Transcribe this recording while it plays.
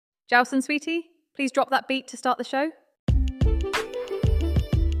Jowson, sweetie, please drop that beat to start the show.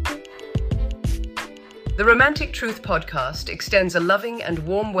 The Romantic Truth podcast extends a loving and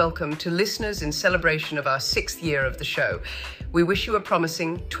warm welcome to listeners in celebration of our 6th year of the show. We wish you a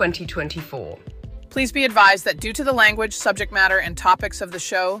promising 2024. Please be advised that due to the language, subject matter, and topics of the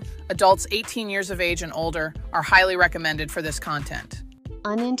show, adults 18 years of age and older are highly recommended for this content.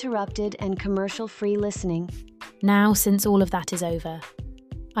 Uninterrupted and commercial-free listening. Now, since all of that is over,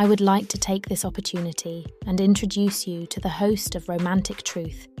 I would like to take this opportunity and introduce you to the host of Romantic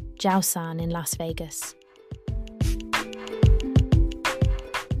Truth, Jowson in Las Vegas.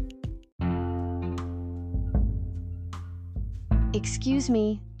 Excuse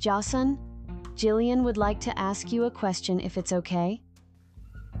me, Jowson? Jillian would like to ask you a question if it's okay.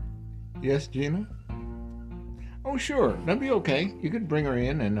 Yes, Gina? Oh, sure. That'd be okay. You could bring her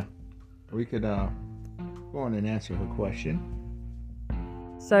in and we could go on and answer her question.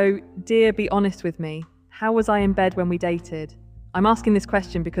 So, dear, be honest with me. How was I in bed when we dated? I'm asking this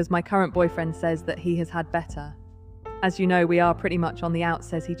question because my current boyfriend says that he has had better. As you know, we are pretty much on the out,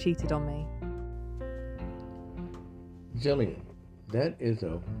 says he cheated on me. Jillian, that is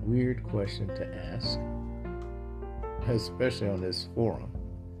a weird question to ask, especially on this forum.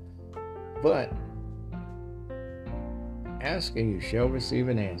 But asking you shall receive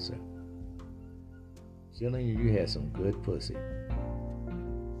an answer. Jillian, you had some good pussy,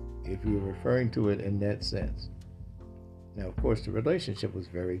 if you're referring to it in that sense. Now, of course, the relationship was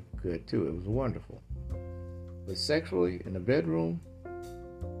very good too. It was wonderful. But sexually, in the bedroom,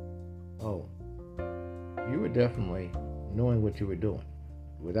 oh, you were definitely knowing what you were doing,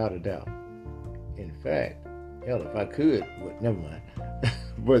 without a doubt. In fact, hell, if I could, well, never mind.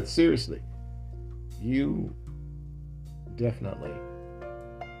 But seriously, you definitely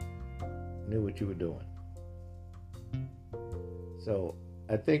knew what you were doing. So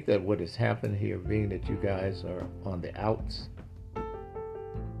I think that what has happened here, being that you guys are on the outs,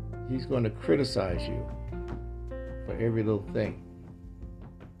 he's going to criticize you for every little thing.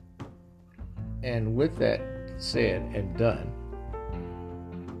 And with that said and done,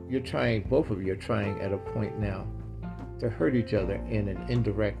 both of you are trying at a point now to hurt each other in an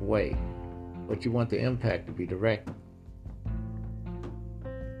indirect way, but you want the impact to be direct.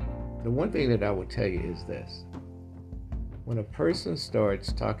 The one thing that I will tell you is this: when a person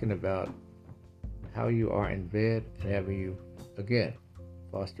starts talking about how you are in bed and having you, again,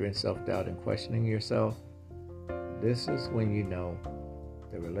 fostering self-doubt and questioning yourself, this is when you know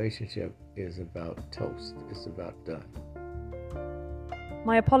the relationship is about toast. It's about done.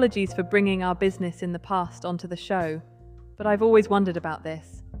 My apologies for bringing our business in the past onto the show, but I've always wondered about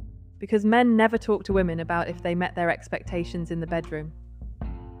this, because men never talk to women about if they met their expectations in the bedroom.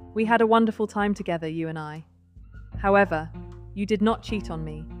 We had a wonderful time together, you and I. However, you did not cheat on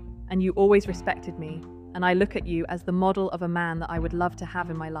me, and you always respected me, and I look at you as the model of a man that I would love to have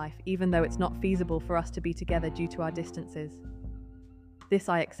in my life, even though it's not feasible for us to be together due to our distances. This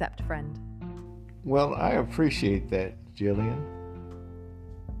I accept, friend. Well, I appreciate that, Jillian.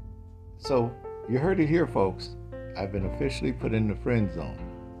 So, you heard it here, folks. I've been officially put in the friend zone.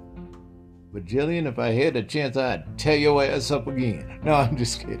 But Jillian, if I had a chance, I'd tear your ass up again. No, I'm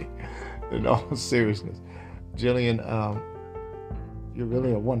just kidding. In all seriousness. Jillian, you're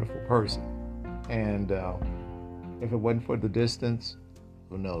really a wonderful person. And if it wasn't for the distance,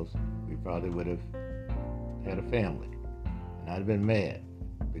 who knows? We probably would have had a family. And I'd have been mad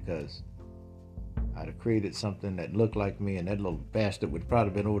because I'd have created something that looked like me, and that little bastard would probably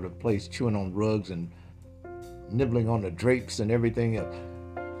have been over the place chewing on rugs and nibbling on the drapes and everything else.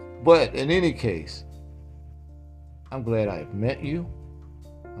 But in any case, I'm glad I have met you.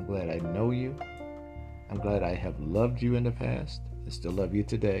 I'm glad I know you. I'm glad I have loved you in the past. I still love you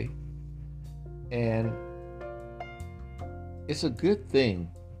today. And it's a good thing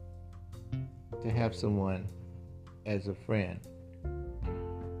to have someone as a friend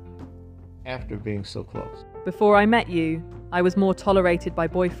after being so close. Before I met you, I was more tolerated by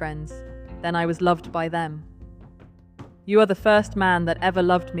boyfriends than I was loved by them. You are the first man that ever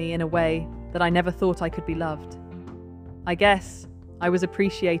loved me in a way that I never thought I could be loved. I guess I was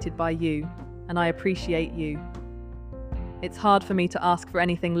appreciated by you, and I appreciate you. It's hard for me to ask for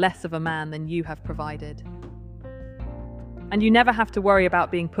anything less of a man than you have provided. And you never have to worry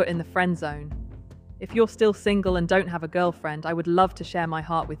about being put in the friend zone. If you're still single and don't have a girlfriend, I would love to share my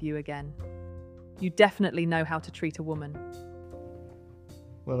heart with you again. You definitely know how to treat a woman.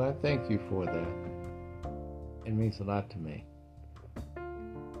 Well, I thank you for that. It means a lot to me.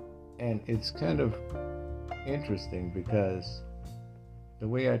 And it's kind of interesting because the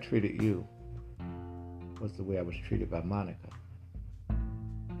way I treated you was the way I was treated by Monica.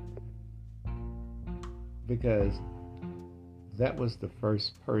 because that was the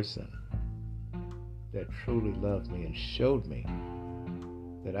first person that truly loved me and showed me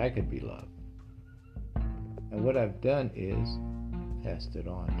that I could be loved. And what I've done is passed it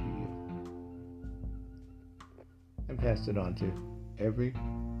on to you. And passed it on to every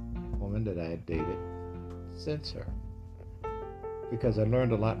woman that I had dated since her. Because I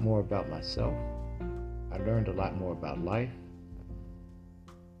learned a lot more about myself. I learned a lot more about life.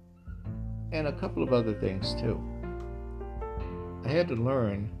 And a couple of other things too. I had to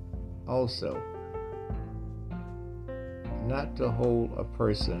learn also not to hold a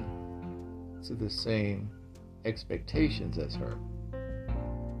person to the same expectations as her,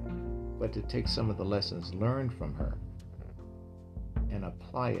 but to take some of the lessons learned from her and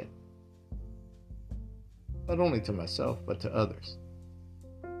apply it, not only to myself, but to others.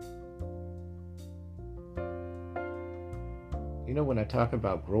 You know, when I talk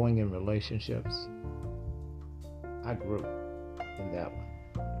about growing in relationships, I grew in that one.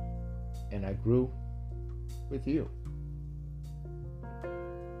 And I grew with you.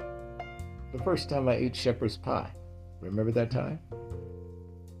 The first time I ate shepherd's pie, remember that time?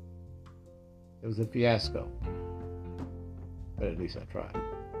 It was a fiasco. But at least I tried.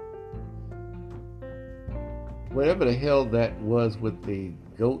 Whatever the hell that was with the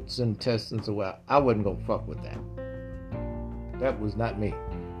goat's intestines, well, I wasn't going to fuck with that. That was not me.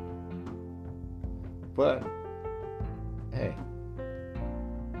 But, hey,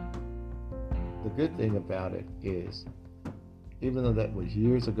 the good thing about it is, even though that was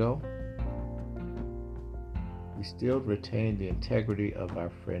years ago, we still retain the integrity of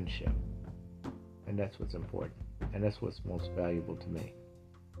our friendship. And that's what's important. And that's what's most valuable to me.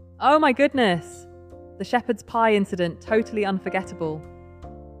 Oh my goodness! The shepherd's pie incident, totally unforgettable.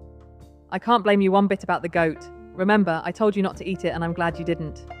 I can't blame you one bit about the goat. Remember, I told you not to eat it and I'm glad you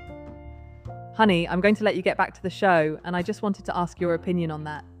didn't. Honey, I'm going to let you get back to the show, and I just wanted to ask your opinion on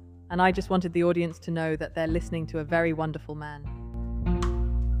that. And I just wanted the audience to know that they're listening to a very wonderful man.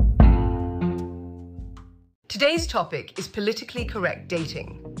 Today's topic is politically correct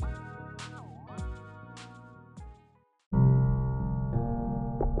dating.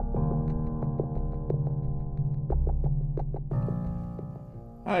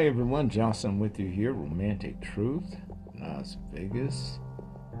 Hi everyone, Johnson with you here, Romantic Truth, Las Vegas.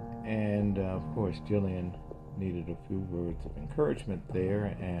 And of course, Jillian needed a few words of encouragement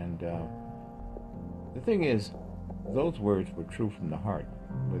there. And the thing is, those words were true from the heart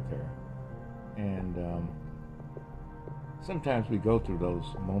with her. And sometimes we go through those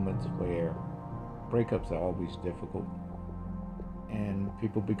moments where breakups are always difficult. And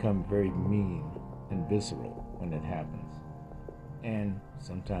people become very mean and visceral when it happens. And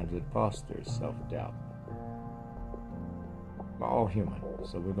sometimes it fosters self-doubt. We're all human,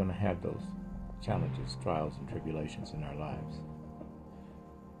 so we're going to have those challenges, trials, and tribulations in our lives.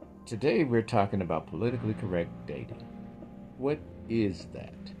 Today we're talking about politically correct dating. What is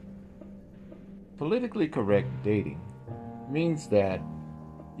that? Politically correct dating means that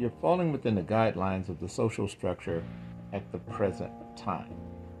you're falling within the guidelines of the social structure at the present time.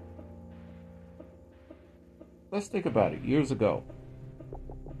 Let's think about it. Years ago,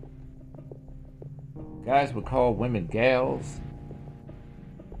 guys would call women gals,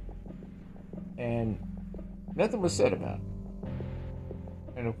 and nothing was said about it.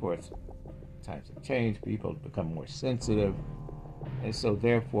 And of course, times have changed. People have become more sensitive, and so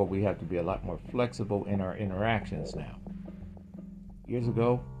therefore we have to be a lot more flexible in our interactions now. Years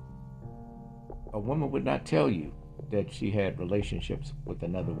ago, a woman would not tell you that she had relationships with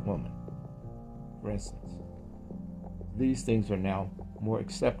another woman, for instance. These things are now more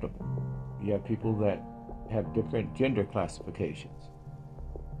acceptable. You have people that have different gender classifications.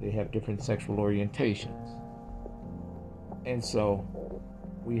 They have different sexual orientations. And so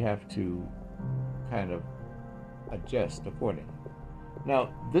we have to kind of adjust accordingly.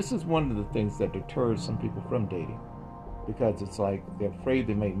 Now, this is one of the things that deters some people from dating, because it's like they're afraid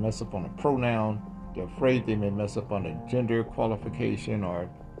they may mess up on a pronoun, they're afraid they may mess up on a gender qualification or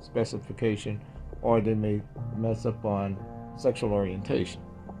specification, or they may mess up on sexual orientation.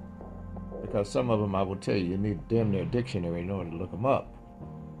 Because some of them, I will tell you need a damn near dictionary in order to look them up.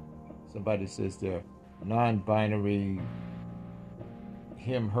 Somebody says they're non-binary,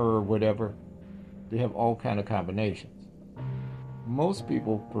 him, her, whatever. They have all kind of combinations. Most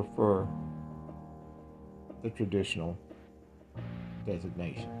people prefer the traditional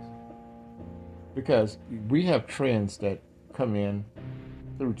designations, because we have trends that come in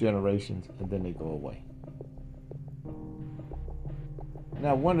through generations and then they go away.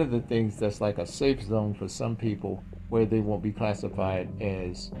 Now, one of the things that's like a safe zone for some people, where they won't be classified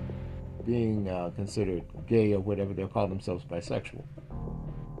as being considered gay or whatever. They'll call themselves bisexual.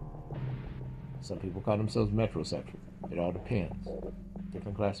 Some people call themselves metrosexual. It all depends.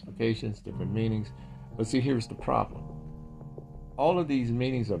 Different classifications, different meanings. But see, here's the problem. All of these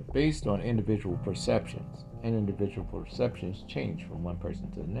meanings are based on individual perceptions, and individual perceptions change from one person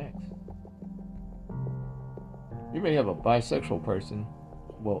to the next. You may have a bisexual person,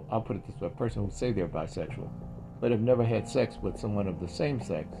 well, I'll put it this way, a person who say they're bisexual, but have never had sex with someone of the same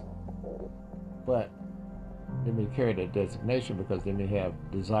sex, but they may carry that designation because they may have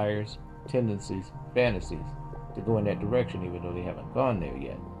desires, tendencies, fantasies to go in that direction even though they haven't gone there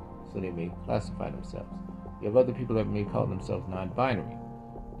yet. So they may classify themselves. You have other people that may call themselves non-binary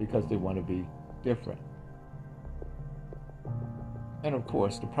because they want to be different. And of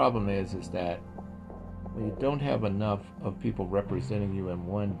course, the problem is that when you don't have enough of people representing you in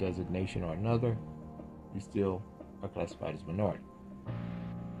one designation or another, you still are classified as minority.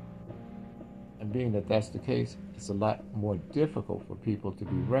 And being that that's the case, it's a lot more difficult for people to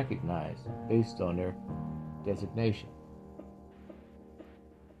be recognized based on their designation.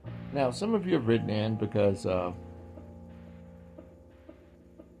 Now, some of you have written in because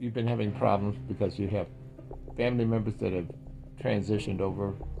you've been having problems because you have family members that have transitioned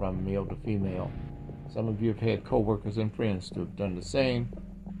over from male to female. Some of you have had co-workers and friends who have done the same.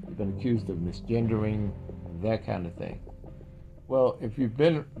 You've been accused of misgendering, that kind of thing. Well, if you've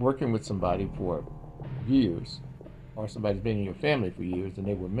been working with somebody for years, or somebody's been in your family for years and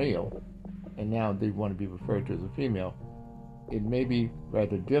they were male, and now they want to be referred to as a female, it may be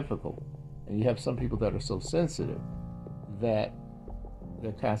rather difficult. And you have some people that are so sensitive that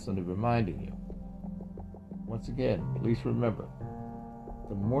they're constantly reminding you. Once again, please remember,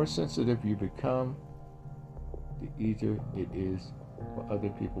 the more sensitive you become, the easier it is for other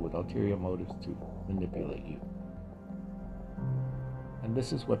people with ulterior motives to manipulate you. And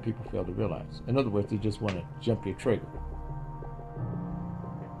this is what people fail to realize. In other words, they just want to jump your trigger.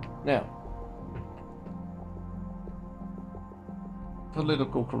 Now,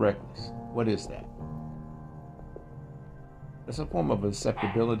 political correctness. What is that? It's a form of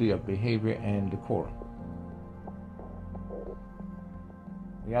acceptability of behavior and decorum.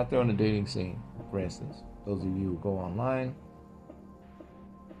 You're out there on the dating scene, for instance. Those of you who go online,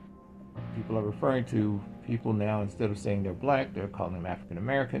 people are referring to people now, instead of saying they're black, they're calling them African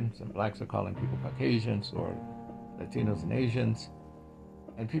Americans, and blacks are calling people Caucasians or Latinos and Asians.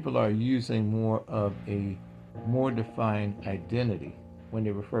 And people are using more of a more defined identity when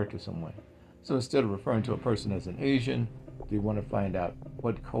they refer to someone. So instead of referring to a person as an Asian, they want to find out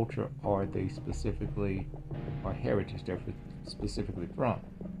what culture are they specifically, or heritage they're specifically from.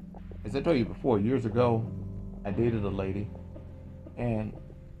 As I told you before, years ago, I dated a lady, and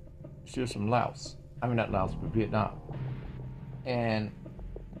she was from Laos. I mean, not Laos, but Vietnam. And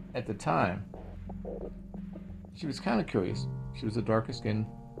at the time, she was kind of curious. She was a darker skinned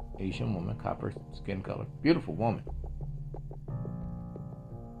Asian woman, copper skin color, beautiful woman.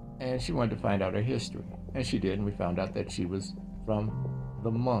 And she wanted to find out her history. And she did, and we found out that she was from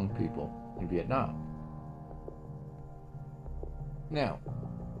the Hmong people in Vietnam. Now,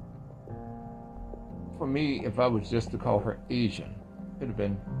 for me, if I was just to call her Asian, it would have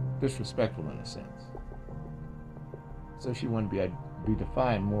been disrespectful in a sense. So she wanted to be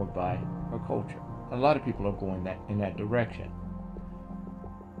defined more by her culture. A lot of people are going in that direction.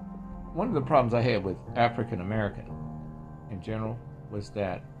 One of the problems I had with African American in general was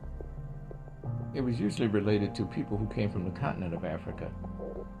that it was usually related to people who came from the continent of Africa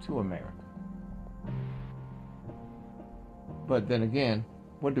to America. But then again,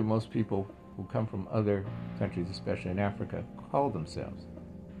 what do most people who come from other countries, especially in Africa, call themselves?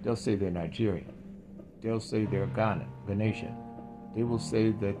 They'll say they're Nigerian. They'll say they're Ghanaian. They will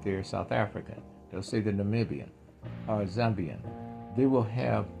say that they're South African. They'll say they're Namibian or Zambian. They will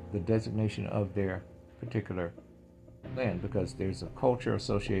have the designation of their particular land because there's a culture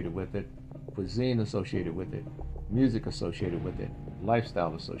associated with it, cuisine associated with it, music associated with it,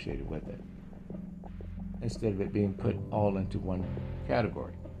 lifestyle associated with it, instead of it being put all into one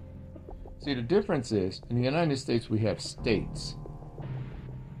category. See, the difference is, in the United States, we have states.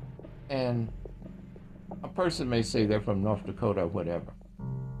 And a person may say they're from North Dakota or whatever.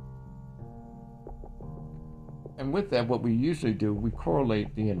 And with that, what we usually do, we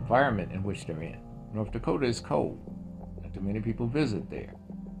correlate the environment in which they're in. North Dakota is cold. Not too many people visit there.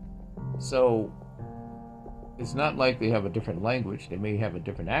 So it's not like they have a different language. They may have a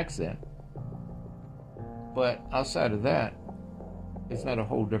different accent. But outside of that, it's not a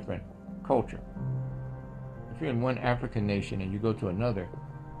whole different culture. If you're in one African nation and you go to another,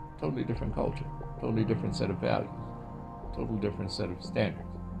 totally different culture, totally different set of values, totally different set of standards.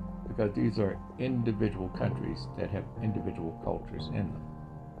 because these are individual countries that have individual cultures in them,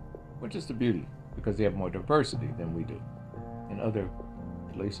 which is the beauty, because they have more diversity than we do in other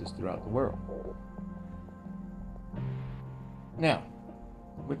places throughout the world. Now,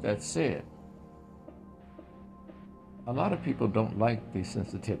 with that said, a lot of people don't like these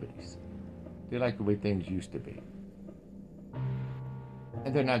sensitivities. They like the way things used to be.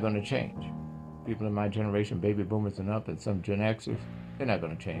 And they're not going to change. People in my generation, baby boomers and up, and some Gen Xers, they're not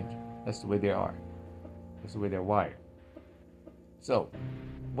going to change. That's the way they are. That's the way they're wired. So,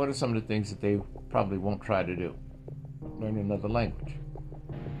 what are some of the things that they probably won't try to do? Learn another language.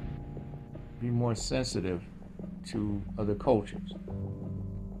 Be more sensitive to other cultures.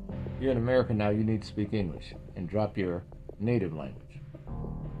 You're in America now, you need to speak English and drop your native language.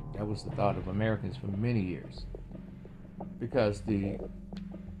 That was the thought of Americans for many years. Because the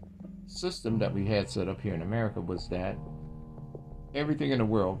system that we had set up here in America was that everything in the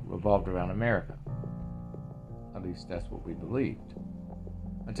world revolved around America. At least that's what we believed.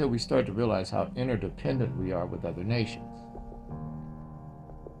 Until we start to realize how interdependent we are with other nations.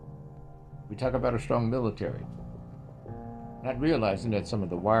 We talk about a strong military, not realizing that some of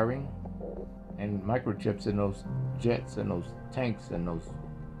the wiring and microchips in those jets and those tanks and those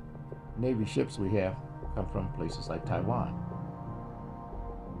Navy ships we have come from places like Taiwan,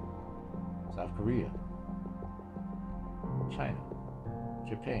 South Korea, China,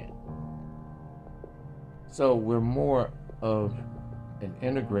 Japan. So we're more of an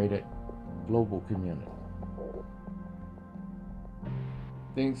integrated global community.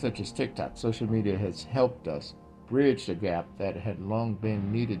 Things such as TikTok, social media has helped us bridge the gap that had long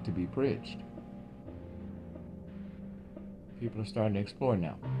been needed to be bridged. People are starting to explore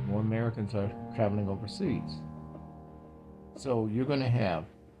now. More Americans are traveling overseas. So you're going to have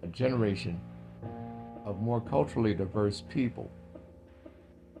a generation of more culturally diverse people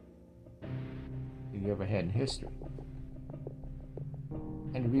than you ever had in history.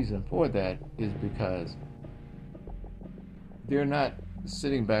 And the reason for that is because they're not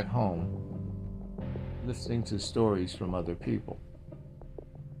sitting back home listening to stories from other people.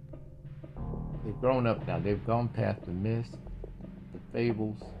 They've grown up now. They've gone past the myths, the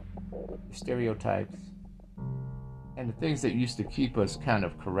fables, the stereotypes, and the things that used to keep us kind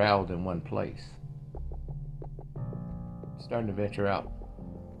of corralled in one place. Starting to venture out.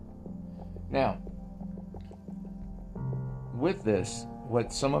 Now, with this,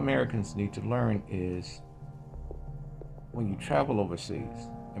 what some Americans need to learn is when you travel overseas,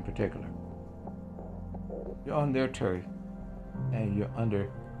 in particular, you're on their turf and you're under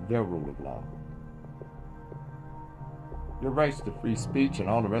their rule of law. Your rights to free speech and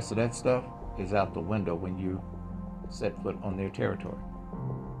all the rest of that stuff is out the window when you set foot on their territory.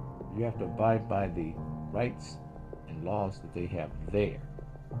 You have to abide by the rights and laws that they have there.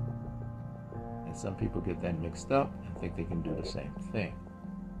 And some people get that mixed up and think they can do the same thing.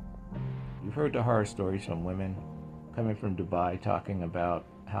 You've heard the horror stories from women coming from Dubai talking about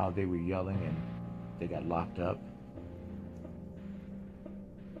how they were yelling and they got locked up.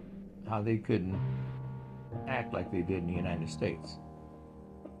 How they couldn't act like they did in the United States.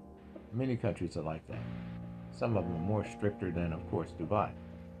 Many countries are like that. Some of them are more stricter than, of course, Dubai.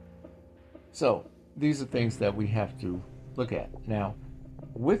 So, these are things that we have to look at. Now,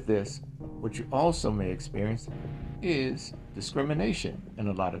 with this, what you also may experience is discrimination in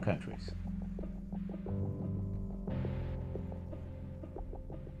a lot of countries.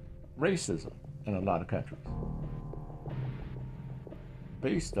 Racism in a lot of countries.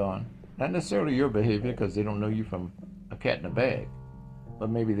 Based on, not necessarily your behavior, because they don't know you from a cat in a bag, but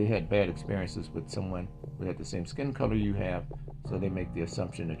maybe they had bad experiences with someone who had the same skin color you have, so they make the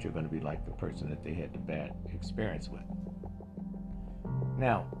assumption that you're going to be like the person that they had the bad experience with.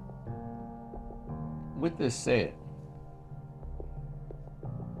 Now, with this said,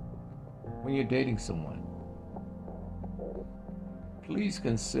 when you're dating someone, please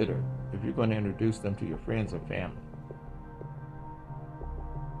consider if you're going to introduce them to your friends or family,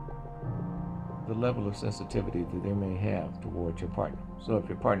 the level of sensitivity that they may have towards your partner. So if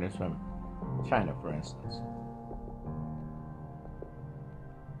your partner is from China, for instance,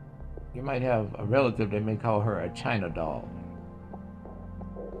 you might have a relative that may call her a China doll.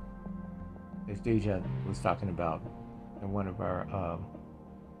 As Deja was talking about in one of our,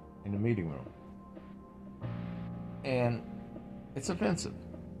 in the meeting room. And it's offensive.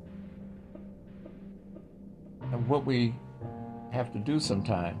 And what we have to do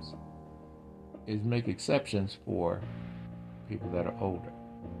sometimes is make exceptions for people that are older.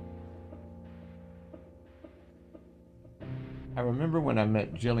 I remember when I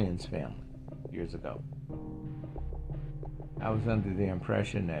met Jillian's family years ago. I was under the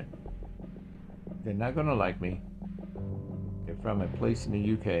impression that They're not going to like me. They're from a place in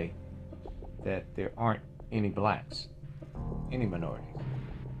the UK that there aren't any blacks, any minorities,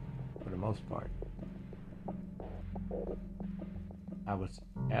 for the most part. I was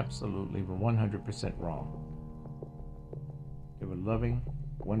absolutely 100% wrong. They were loving,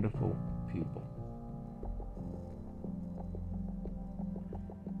 wonderful people.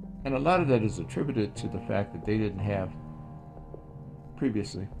 And a lot of that is attributed to the fact that they didn't have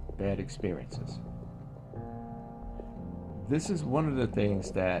previously bad experiences. This is one of the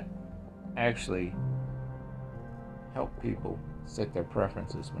things that actually help people set their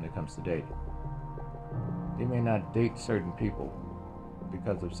preferences when it comes to dating. They may not date certain people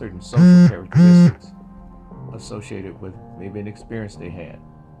because of certain social characteristics associated with maybe an experience they had,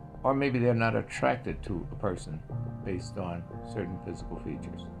 or maybe they're not attracted to a person based on certain physical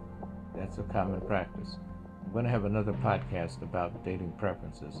features. That's a common practice. I'm going to have another podcast about dating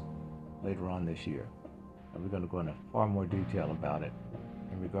preferences later on this year, and we're going to go into far more detail about it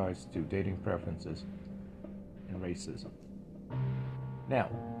in regards to dating preferences and racism. Now,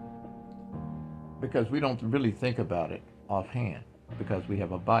 because we don't really think about it offhand, because we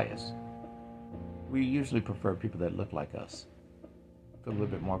have a bias, we usually prefer people that look like us, feel a little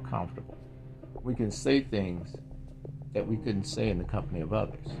bit more comfortable. We can say things that we couldn't say in the company of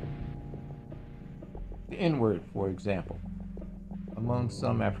others. The N-word, for example, among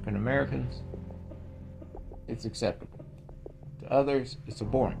some African Americans, it's acceptable. To others, it's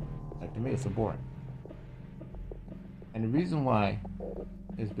abhorrent. Like to me, it's abhorrent. And the reason why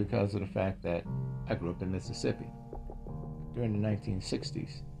is because of the fact that I grew up in Mississippi during the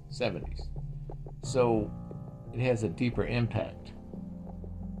 1960s, 70s. So it has a deeper impact,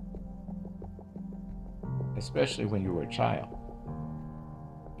 especially when you were a child.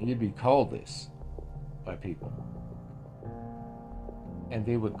 And you'd be called this by people. And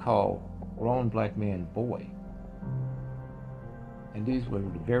they would call grown black men boy. And these were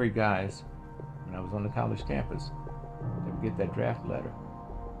the very guys, when I was on the college campus, that would get that draft letter.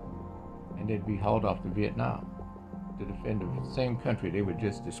 And they'd be hauled off to Vietnam to defend the same country they were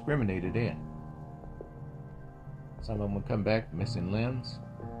just discriminated in. Some of them would come back missing limbs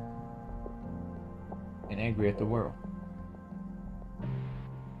and angry at the world.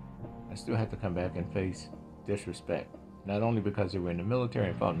 I still had to come back and face disrespect, not only because they were in the military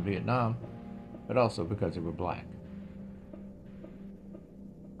and fought in Vietnam, but also because they were black.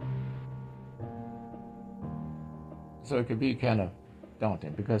 So it could be kind of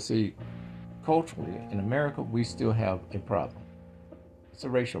daunting because, see, culturally in America, we still have a problem. It's a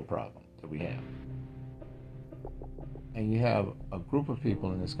racial problem that we have. And you have a group of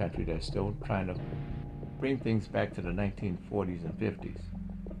people in this country that are still trying to bring things back to the 1940s and 50s.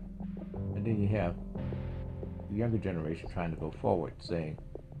 And then you have the younger generation trying to go forward, saying,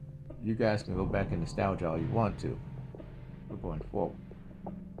 you guys can go back in nostalgia all you want to. We're going forward.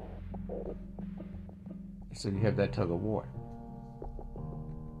 So you have that tug of war.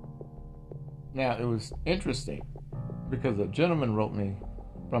 Now, it was interesting because a gentleman wrote me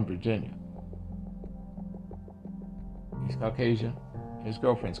from Virginia. He's Caucasian. His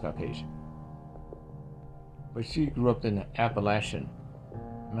girlfriend's Caucasian. But she grew up in the Appalachian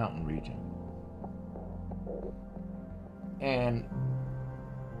mountain region. And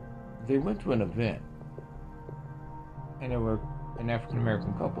they went to an event, and there were an African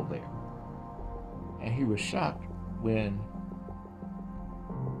American couple there. And he was shocked when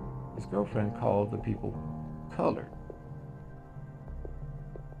his girlfriend called the people colored.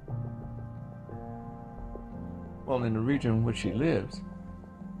 Well, in the region in which she lives,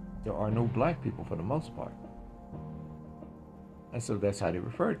 there are no black people for the most part. And so that's how they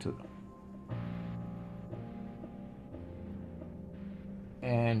referred to them.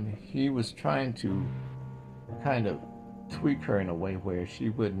 And he was trying to kind of tweak her in a way where she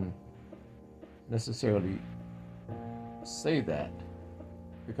wouldn't necessarily say that,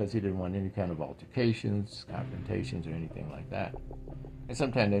 because he didn't want any kind of altercations, confrontations, or anything like that. And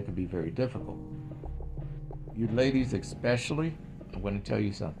sometimes that could be very difficult. You ladies especially, I'm going to tell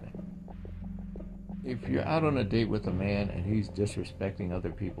you something. If you're out on a date with a man and he's disrespecting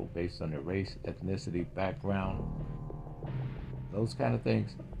other people based on their race, ethnicity, background, those kind of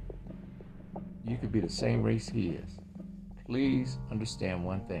things, you could be the same race he is. Please understand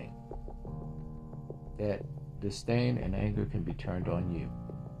one thing, that disdain and anger can be turned on you.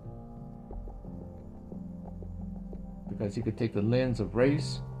 Because he could take the lens of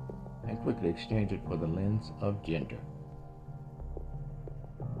race and quickly exchange it for the lens of gender.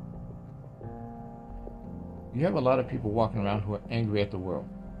 You have a lot of people walking around who are angry at the world.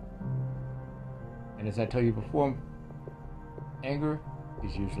 And as I told you before, anger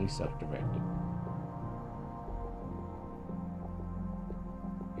is usually self-directed.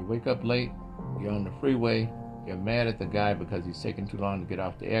 wake up late, you're on the freeway, you're mad at the guy because he's taking too long to get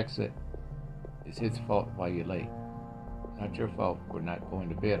off the exit. It's his fault why you're late. Not your fault for not going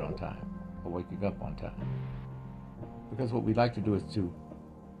to bed on time or waking up on time. Because what we like to do is to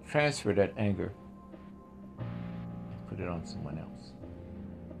transfer that anger and put it on someone else.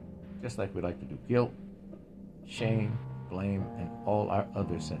 Just like we like to do guilt, shame, blame, and all our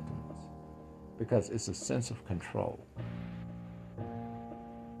other sentiments. Because it's a sense of control.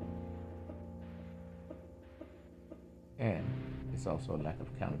 And it's also a lack of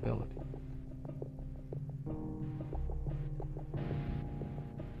accountability.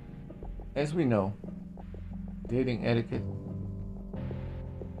 As we know, dating etiquette,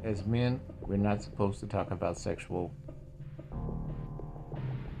 as men, we're not supposed to talk about sexual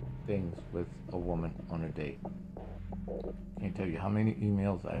things with a woman on a date. Can't tell you how many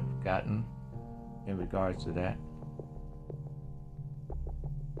emails I've gotten in regards to that.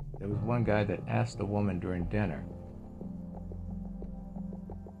 There was one guy that asked a woman during dinner,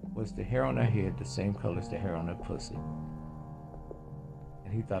 was the hair on her head the same color as the hair on her pussy?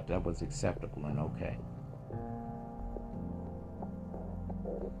 And he thought that was acceptable and okay.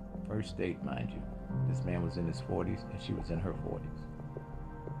 First date, mind you. This man was in his 40s and she was in her 40s.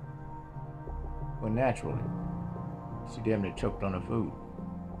 Well, naturally, she damn near choked on her food.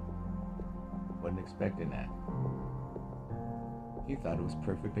 Wasn't expecting that. He thought it was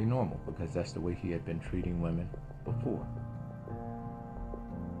perfectly normal because that's the way he had been treating women before.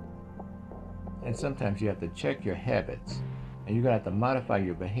 And sometimes you have to check your habits, and you're going to have to modify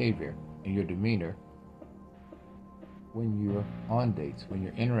your behavior and your demeanor when you're on dates, when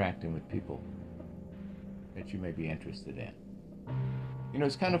you're interacting with people that you may be interested in. You know,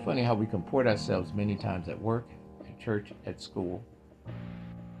 it's kind of funny how we comport ourselves many times at work, at church, at school.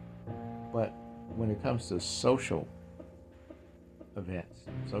 But when it comes to social events,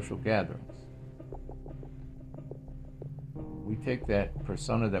 social gatherings, we take that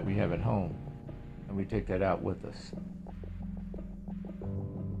persona that we have at home and we take that out with us.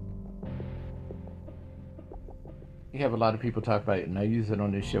 You have a lot of people talk about it, and I use it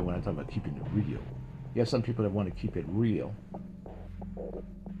on this show when I talk about keeping it real. You have some people that want to keep it real.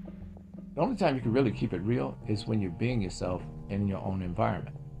 The only time you can really keep it real is when you're being yourself in your own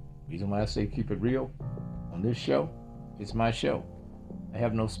environment. The reason why I say keep it real on this show, it's my show. I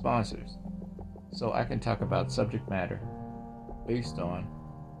have no sponsors. So I can talk about subject matter based on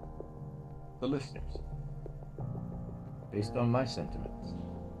the listeners, based on my sentiments.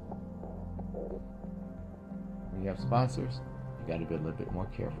 When you have sponsors, you got to be a little bit more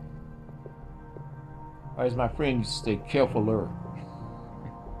careful. Or as my friend used to say, carefuler.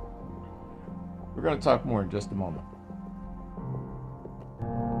 We're going to talk more in just a moment.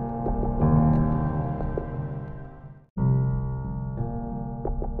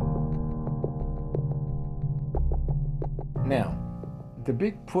 Now, the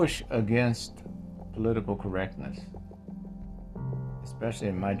big push against political correctness, especially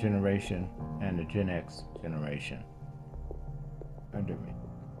in my generation and the Gen X generation under me,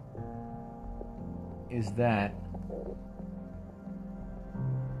 is that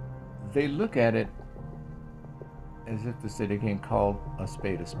they look at it as if to say they can't call a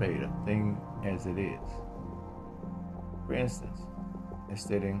spade, a thing as it is. For instance,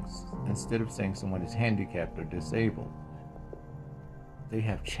 instead of saying someone is handicapped or disabled, they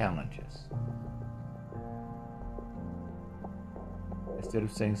have challenges. Instead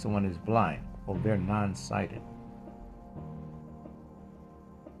of saying someone is blind, or they're non-sighted.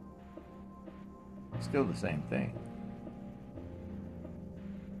 Still the same thing.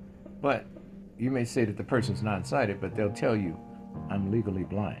 But you may say that the person's non-sighted, but they'll tell you, I'm legally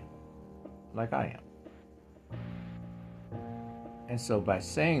blind, like I am. And so by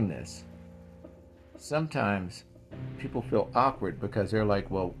saying this, sometimes people feel awkward because they're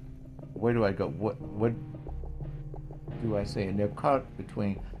like, well, where do I go? What do I say? And they're caught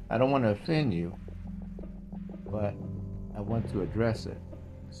between, I don't want to offend you, but I want to address it.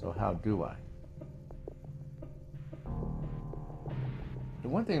 So how do I? The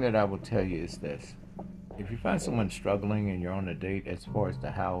one thing that I will tell you is this. If you find someone struggling and you're on a date as far as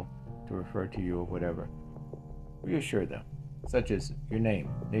to how to refer to you or whatever, reassure them, such as your name,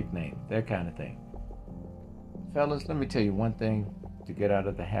 nickname, that kind of thing. Fellas, let me tell you one thing to get out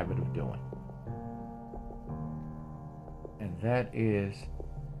of the habit of doing. And that is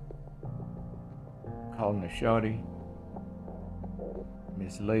calling a shorty,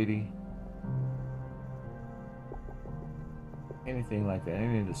 Miss Lady, anything like that,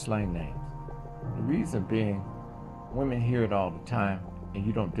 any of the slang names. The reason being, women hear it all the time, and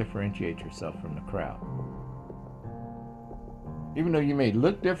you don't differentiate yourself from the crowd. Even though you may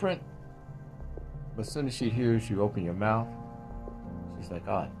look different, but as soon as she hears you open your mouth, she's like,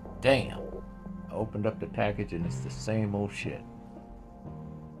 oh, damn. I opened up the package and it's the same old shit.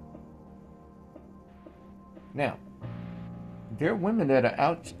 Now, there are women that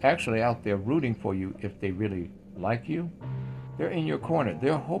are actually out there rooting for you if they really like you. They're in your corner. They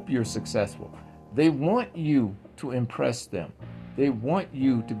hope you're successful. They want you to impress them. They want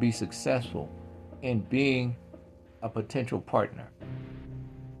you to be successful in being a potential partner.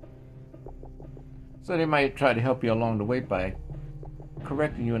 So they might try to help you along the way by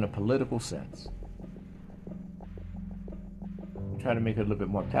correcting you in a political sense. Try to make it a little bit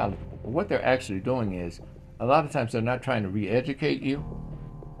more palatable. But what they're actually doing is, a lot of times they're not trying to re-educate you.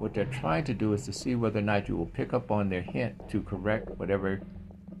 What they're trying to do is to see whether or not you will pick up on their hint to correct whatever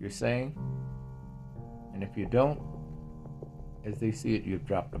you're saying. And if you don't, as they see it, you've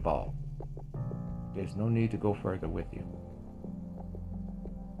dropped the ball. There's no need to go further with you.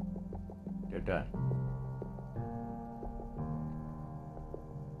 They're done.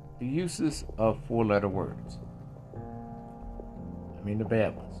 The uses of four-letter words. I mean the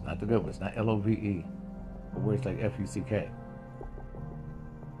bad ones, not the good ones, not L-O-V-E, but words like F-U-C-K.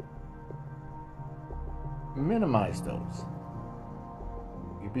 Minimize those.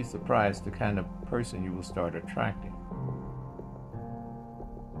 You'd be surprised the kind of person you will start attracting.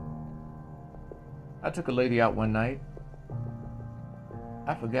 I took a lady out one night.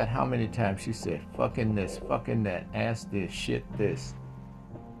 I forgot how many times she said, fucking this, fucking that, ass this, shit this.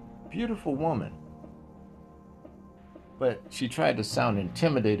 Beautiful woman. But she tried to sound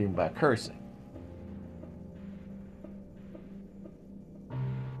intimidating by cursing.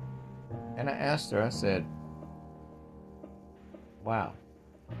 And I asked her, I said, wow.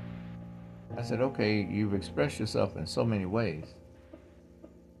 I said, okay, you've expressed yourself in so many ways.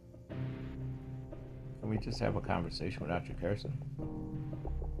 Can we just have a conversation without you cursing?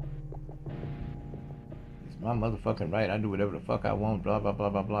 It's my motherfucking right. I do whatever the fuck I want, blah, blah, blah,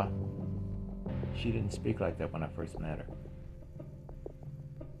 blah, blah. She didn't speak like that when I first met her.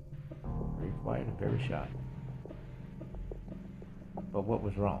 Very quiet and very shy. But what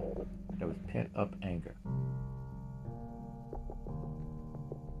was wrong? There was pent-up anger.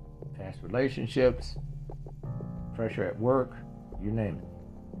 Past relationships, pressure at work, you name it.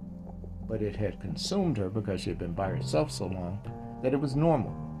 But it had consumed her because she had been by herself so long that it was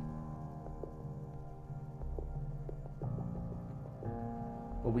normal.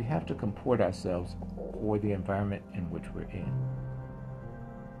 But we have to comport ourselves for the environment in which we're in.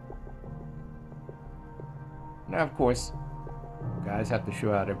 Now, of course, guys have to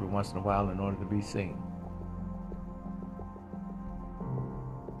show out every once in a while in order to be seen,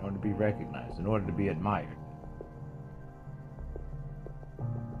 in order to be recognized, in order to be admired.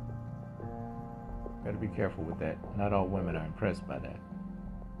 Got to be careful with that. Not all women are impressed by that.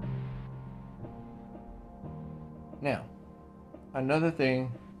 Now, another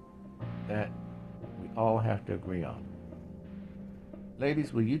thing that we all have to agree on.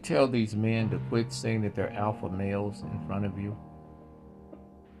 Ladies, will you tell these men to quit saying that they're alpha males in front of you?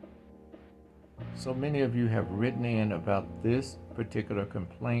 So many of you have written in about this particular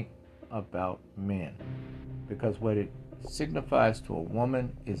complaint about men, because what it signifies to a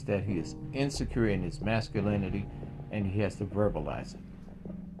woman is that he is insecure in his masculinity and he has to verbalize it.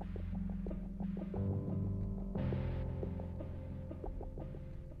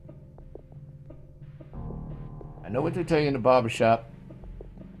 I know what they tell you in the barbershop.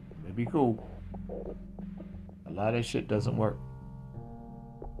 It'd be cool. A lot of that shit doesn't work.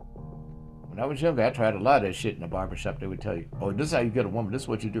 When I was younger, I tried a lot of that shit in the barbershop. They would tell you, oh, this is how you get a woman. This is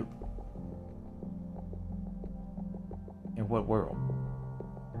what you do. In what world?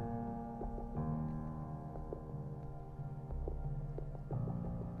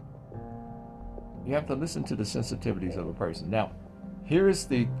 You have to listen to the sensitivities of a person. Now, here's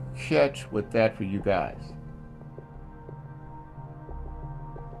the catch with that for you guys.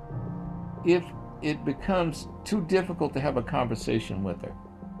 If it becomes too difficult to have a conversation with her,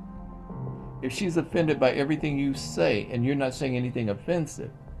 if she's offended by everything you say and you're not saying anything offensive,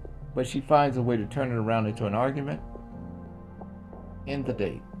 but she finds a way to turn it around into an argument, end the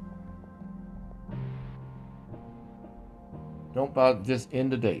date. Don't bother, just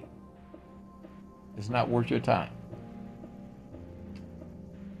end the date. It's not worth your time.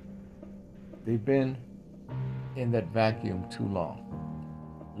 They've been in that vacuum too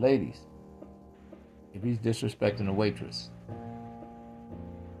long. Ladies, if he's disrespecting a waitress,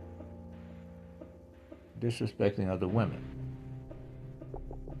 disrespecting other women,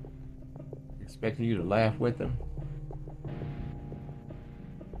 expecting you to laugh with them,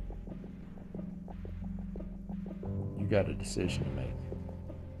 you got a decision to make.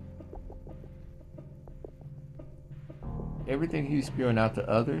 Everything he's spewing out to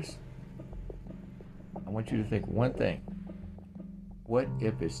others, I want you to think one thing. What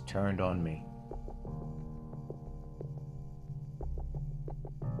if it's turned on me?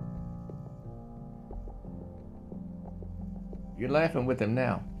 You're laughing with him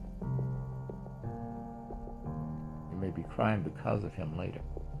now. You may be crying because of him later.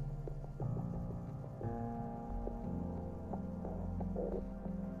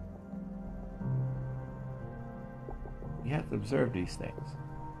 You have to observe these things.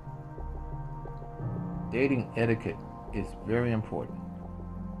 Dating etiquette is very important.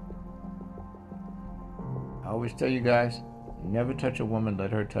 I always tell you guys, never touch a woman,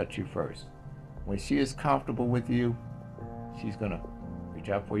 let her touch you first. When she is comfortable with you, she's going to reach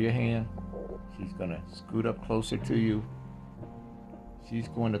out for your hand. She's going to scoot up closer to you. She's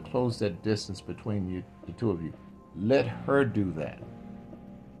going to close that distance between you, the two of you. Let her do that.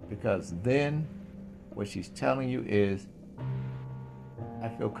 Because then what she's telling you is, I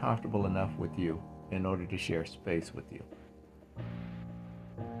feel comfortable enough with you in order to share space with you.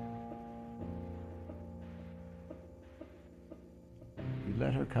 You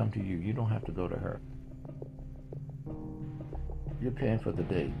let her come to you. You don't have to go to her. You're paying for the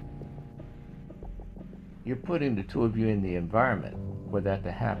date. You're putting the two of you in the environment for that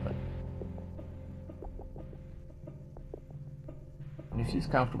to happen. And if she's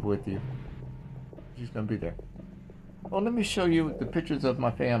comfortable with you, she's going to be there. Well, let me show you the pictures of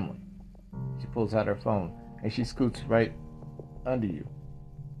my family. She pulls out her phone and she scoots right under you.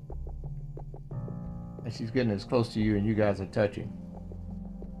 And she's getting as close to you and you guys are touching.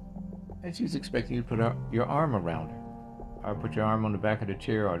 And she's expecting you to put your arm around her. Or put your arm on the back of the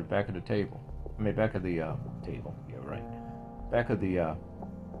chair or the back of the table. I mean, back of the table. Yeah, right. Back of the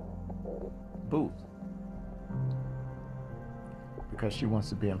booth. Because she wants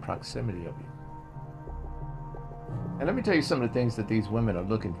to be in proximity of you. And let me tell you some of the things that these women are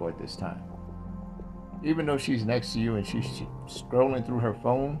looking for at this time. Even though she's next to you and she's scrolling through her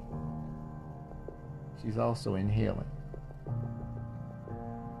phone, she's also inhaling.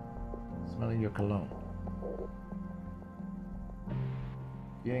 Smelling your cologne.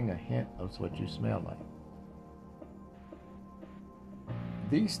 Getting a hint of what you smell like.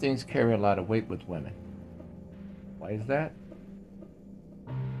 These things carry a lot of weight with women. Why is that?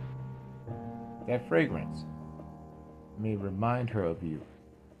 That fragrance may remind her of you.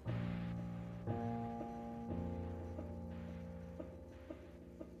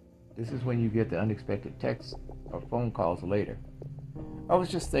 This is when you get the unexpected texts or phone calls later. I was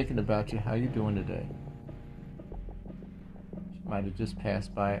just thinking about you. How you doing today? She might have just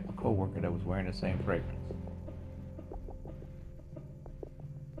passed by a coworker that was wearing the same fragrance.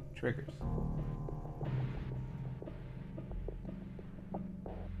 Triggers.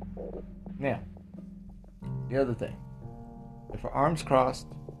 Now, the other thing. If her arms crossed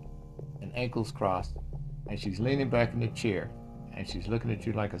and ankles crossed and she's leaning back in the chair and she's looking at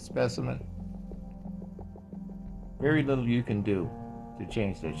you like a specimen, very little you can do to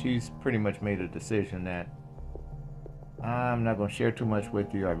change that. She's pretty much made a decision that I'm not going to share too much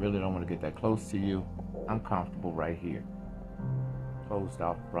with you. I really don't want to get that close to you. I'm comfortable right here. Closed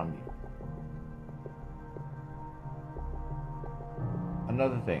off from you.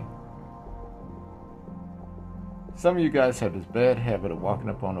 Another thing. Some of you guys have this bad habit of walking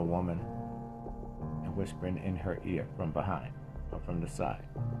up on a woman and whispering in her ear from behind or from the side.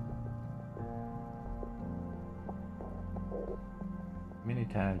 Many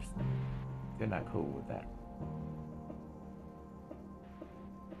times, they're not cool with that.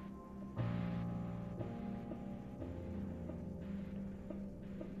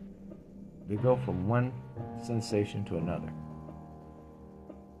 They go from one sensation to another.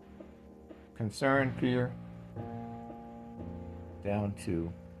 Concern, fear, down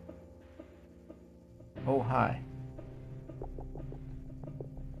to, oh, hi.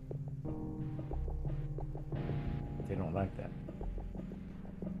 They don't like that.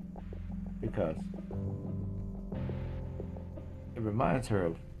 Because it reminds her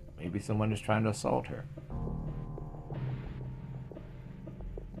of maybe someone is trying to assault her.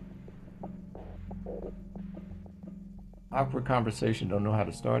 Awkward conversation, don't know how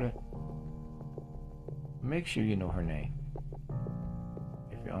to start it. Make sure you know her name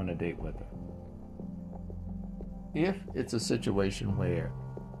if you're on a date with her. If it's a situation where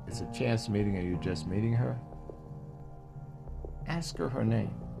it's a chance meeting and you're just meeting her, ask her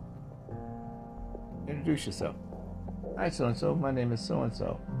name. Introduce yourself. Hi, so-and-so. My name is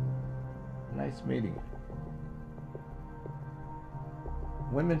so-and-so. Nice meeting you.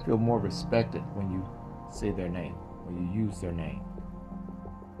 Women feel more respected when you say their name. when you use their name.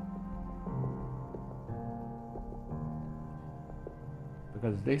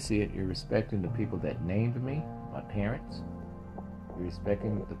 Because they see it, you're respecting the people that named me, my parents. You're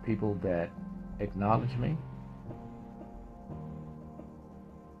respecting the people that acknowledge me.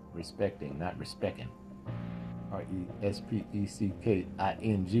 Respecting, not respecting. R-E-S-P-E-C-K-I-N-G.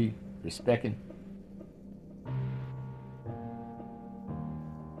 Respecting.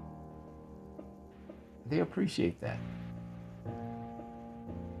 They appreciate that.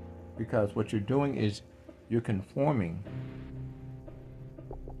 Because what you're doing is you're conforming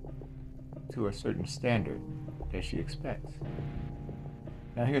to a certain standard that she expects.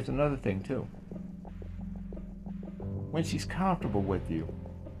 Now here's another thing too. When she's comfortable with you,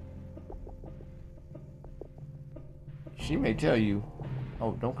 she may tell you,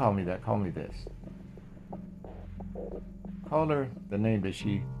 oh, don't call me that, call me this. Call her the name that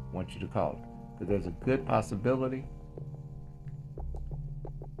she wants you to call her. Because there's a good possibility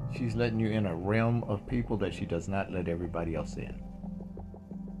she's letting you in a realm of people that she does not let everybody else in.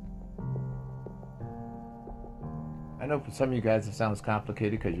 I know for some of you guys it sounds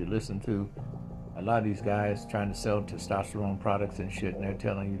complicated because you listen to a lot of these guys trying to sell testosterone products and shit, and they're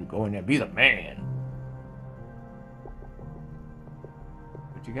telling you to go in there, be the man.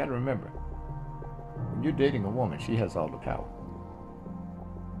 But you got to remember, when you're dating a woman, she has all the power.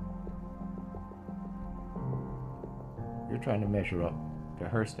 You're trying to measure up to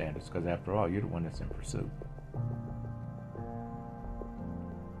her standards because after all, you're the one that's in pursuit.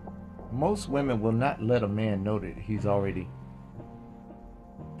 Most women will not let a man know that he's already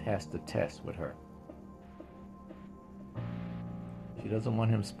passed the test with her. She doesn't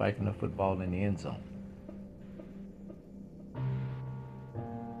want him spiking the football in the end zone.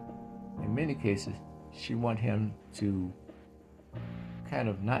 In many cases, she wants him to kind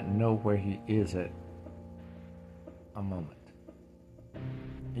of not know where he is at a moment.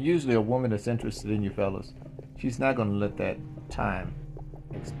 And usually a woman that's interested in you fellas, she's not going to let that time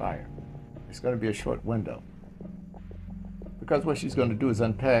expire. It's going to be a short window. Because what she's going to do is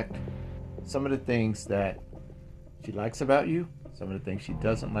unpack some of the things that she likes about you, some of the things she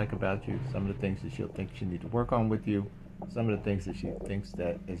doesn't like about you, some of the things that she'll think she needs to work on with you, some of the things that she thinks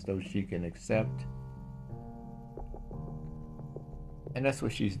that as though she can accept. And that's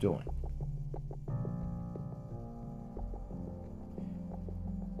what she's doing.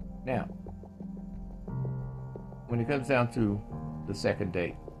 Now, when it comes down to the second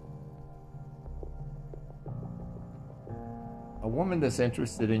date, a woman that's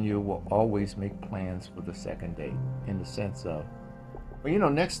interested in you will always make plans for the second date in the sense of, well, you know,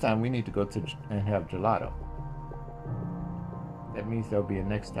 next time we need to go to and have gelato. That means there'll be a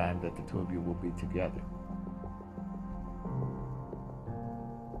next time that the two of you will be together.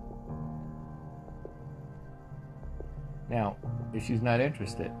 Now, if she's not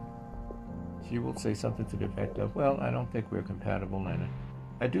interested, she will say something to the effect of, well, I don't think we're compatible, and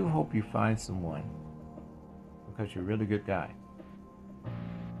I do hope you find someone because you're a really good guy.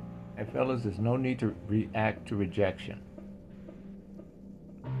 And fellas, there's no need to react to rejection.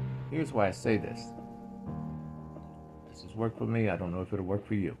 Here's why I say this. This has worked for me. I don't know if it'll work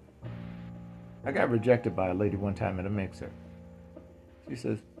for you. I got rejected by a lady one time at a mixer. She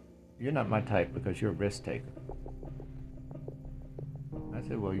says, you're not my type because you're a risk taker. I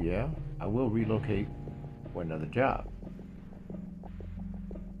said, well, yeah, I will relocate for another job.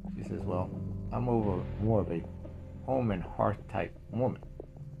 She says, well, I'm more of a home and hearth type woman.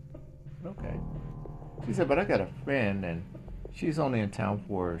 Okay. She said, but I got a friend and she's only in town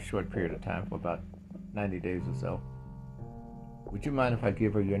for a short period of time, for about 90 days or so. Would you mind if I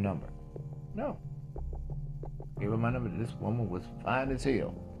give her your number? No. Gave her my number. This woman was fine as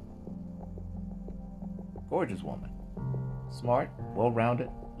hell. Gorgeous woman. Smart, well-rounded,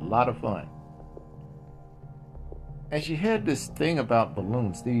 a lot of fun. And she had this thing about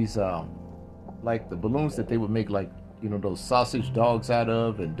balloons. These, like the balloons that they would make, like, you know, those sausage dogs out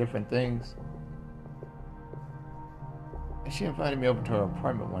of and different things. And she invited me over to her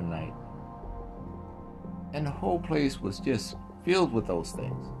apartment one night. And the whole place was just filled with those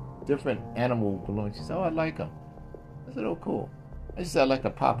things. Different animal balloons. She said, oh, I like them. I said, oh, cool. And she said, I like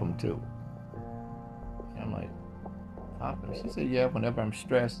to pop them too. And I'm like, pop them? She said, yeah, whenever I'm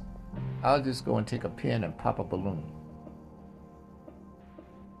stressed, I'll just go and take a pen and pop a balloon.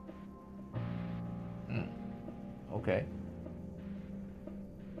 Okay.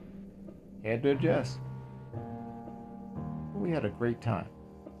 Had to adjust. We had a great time.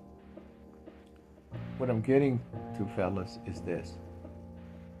 What I'm getting to, fellas, is this.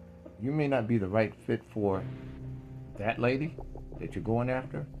 You may not be the right fit for that lady that you're going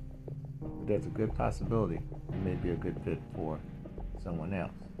after, but there's a good possibility you may be a good fit for someone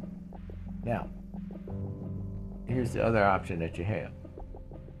else. Now, here's the other option that you have.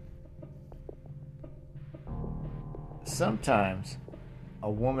 Sometimes a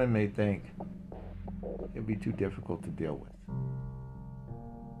woman may think it'll be too difficult to deal with.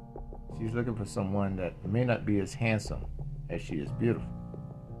 She's looking for someone that may not be as handsome as she is beautiful.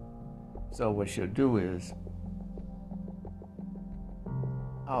 So what she'll do is,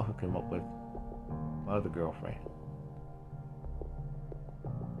 I'll hook him up with my other girlfriend.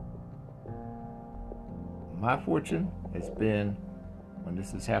 My fortune has been, when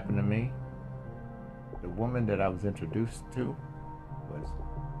this has happened to me, the woman that I was introduced to was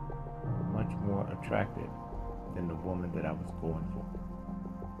much more attractive than the woman that I was going for.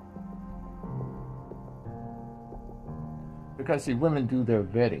 Because, see, women do their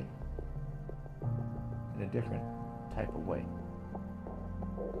vetting in a different type of way.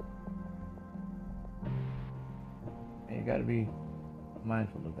 And you got to be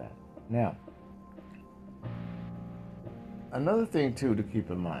mindful of that. Now, another thing, too, to keep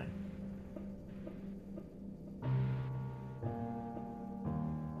in mind.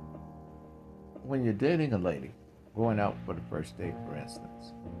 When you're dating a lady, going out for the first date, for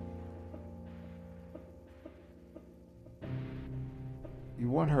instance, you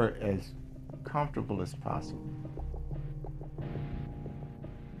want her as comfortable as possible.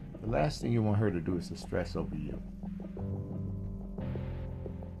 The last thing you want her to do is to stress over you.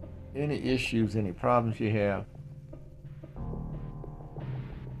 Any issues, any problems you have,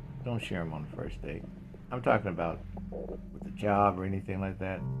 don't share them on the first date. I'm talking about with the job or anything like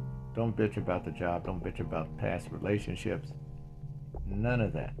that. Don't bitch about the job. Don't bitch about past relationships. None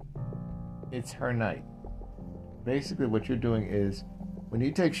of that. It's her night. Basically, what you're doing is, when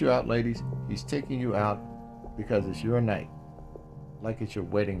he takes you out, ladies, he's taking you out because it's your night. Like it's your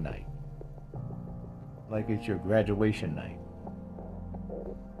wedding night. Like it's your graduation night.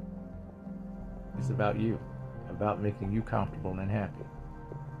 It's about you. About making you comfortable and happy.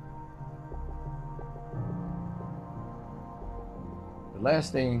 The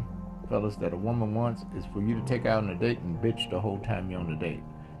last thing, fellas, that a woman wants is for you to take out on a date and bitch the whole time you're on the date.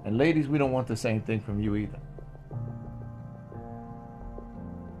 And ladies, we don't want the same thing from you either.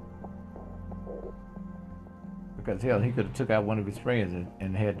 Because hell, he could have took out one of his friends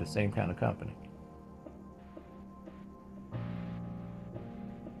and had the same kind of company.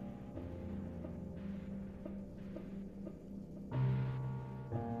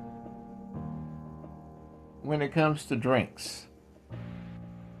 When it comes to drinks,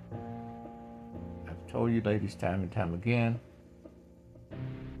 I've told you ladies time and time again,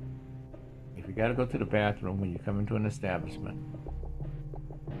 if you got to go to the bathroom when you come into an establishment,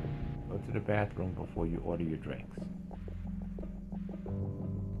 go to the bathroom before you order your drinks.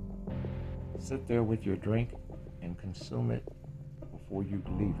 Sit there with your drink and consume it before you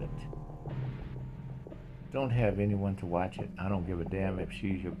leave it. Don't have anyone to watch it. I don't give a damn if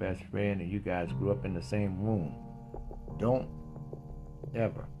she's your best friend and you guys grew up in the same room. Don't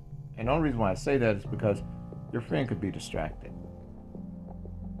ever. And the only reason why I say that is because your friend could be distracted.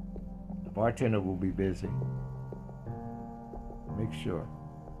 The bartender will be busy. Make sure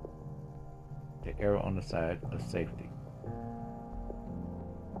to err on the side of safety.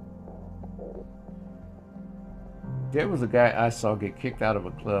 There was a guy I saw get kicked out of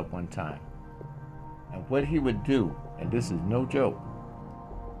a club one time. And what he would do, and this is no joke,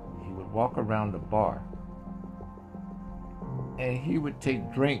 he would walk around the bar and he would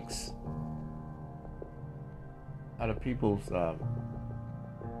take drinks out of people's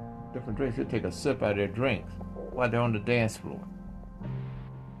different drinks. He'd take a sip out of their drinks while they're on the dance floor.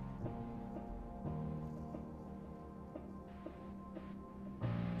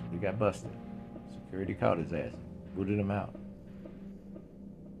 He got busted. Security caught his ass, booted him out.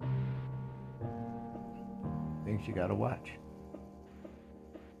 Things you gotta watch.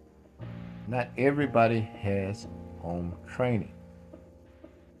 Not everybody has home training.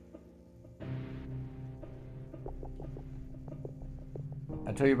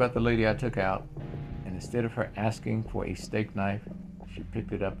 I tell you about the lady I took out, and instead of her asking for a steak knife, she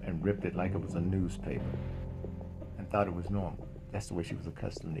picked it up and ripped it like it was a newspaper and thought it was normal. That's the way she was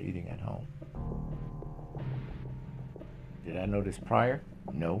accustomed to eating at home. Did I know this prior?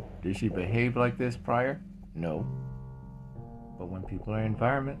 No. Did she behave like this prior? No. But when people are in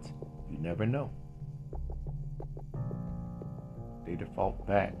environments, you never know. They default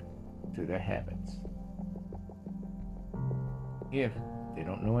back to their habits. If they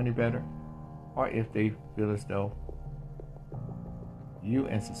don't know any better, or if they feel as though you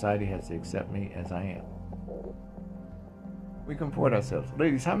and society has to accept me as I am. We comport ourselves.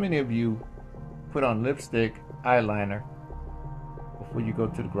 Ladies, how many of you put on lipstick, eyeliner before you go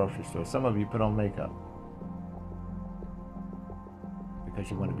to the grocery store? Some of you put on makeup because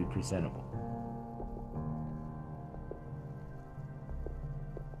you want to be presentable.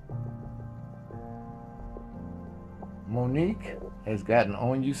 Monique has gotten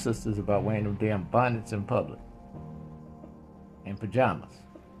on you sisters about wearing them damn bonnets in public and pajamas.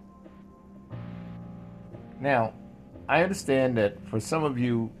 Now, I understand that for some of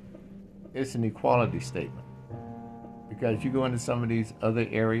you, it's an equality statement because you go into some of these other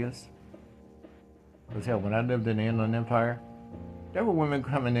areas. Because hell, when I lived in the Inland Empire, there were women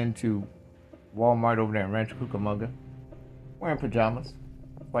coming into Walmart over there in Rancho Cucamonga wearing pajamas,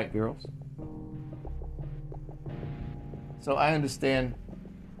 white girls. So I understand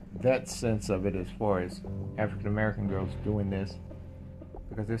that sense of it as far as African American girls doing this,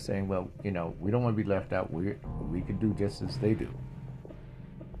 because they're saying, well, you know, we don't want to be left out. We can do just as they do.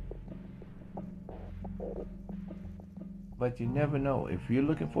 But you never know. If you're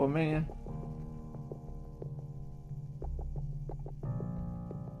looking for a man,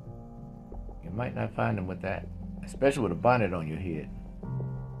 you might not find him with that, especially with a bonnet on your head.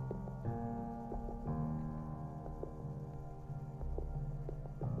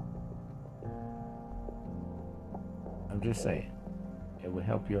 I'm just saying, it will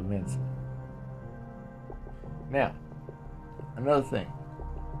help you immensely. Now, another thing.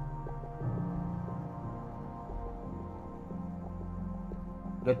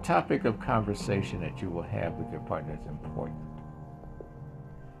 The topic of conversation that you will have with your partner is important.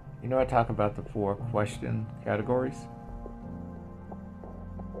 You know, I talk about the 4 question categories.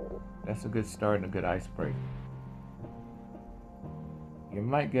 That's a good start and a good icebreaker. You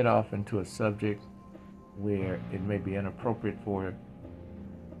might get off into a subject where it may be inappropriate for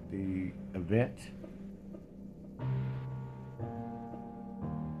the event.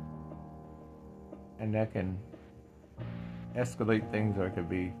 And that can escalate things, or it could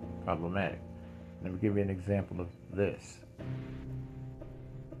be problematic. Let me give you an example of this.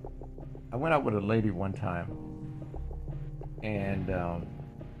 I went out with a lady one time, and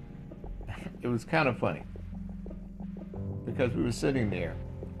it was kind of funny because we were sitting there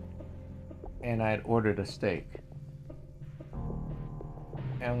and I had ordered a steak.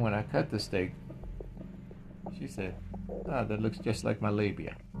 And when I cut the steak, she said, "Oh, that looks just like my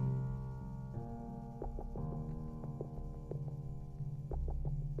labia."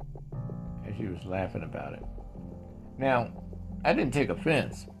 And she was laughing about it. Now, I didn't take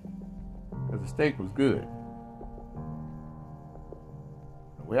offense because the steak was good.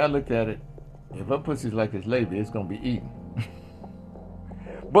 The way I looked at it, if her pussy's like his labia, it's going to be eaten.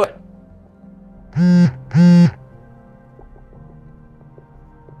 But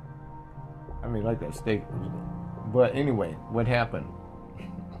I mean, like that steak was good. But anyway, what happened?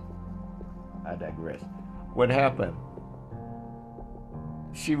 I digress. What happened?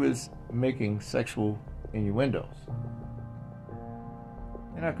 She was making sexual innuendos.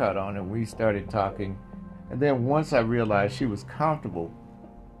 And I caught on, and we started talking. And then once I realized she was comfortable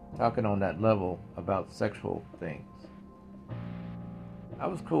talking on that level about sexual things, I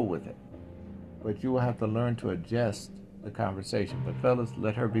was cool with it. But you will have to learn to adjust the conversation. But fellas,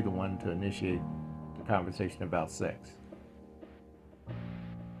 let her be the one to initiate the conversation about sex.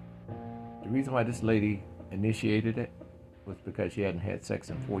 The reason why this lady initiated it was because she hadn't had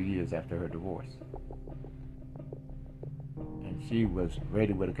sex in 4 years after her divorce. And she was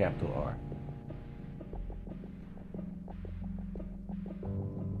ready with a capital R.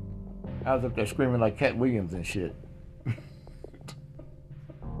 I was up there screaming like Cat Williams and shit.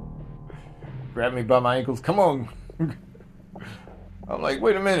 Grabbed me by my ankles, come on. I'm like,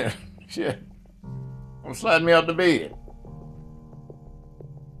 wait a minute. Shit. Don't slide me out the bed.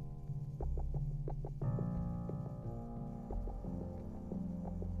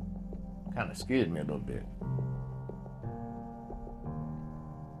 Kind of scared me a little bit.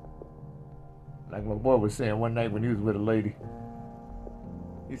 Like my boy was saying one night when he was with a lady.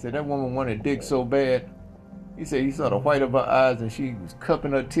 He said that woman wanted dick so bad. He said he saw the white of her eyes and she was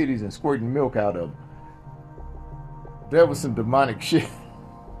cupping her titties and squirting milk out of them. That was some demonic shit.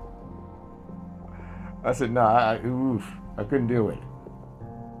 I said, nah, I couldn't deal with it.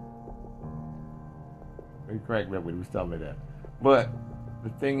 He cracked me up when he was telling me that. But the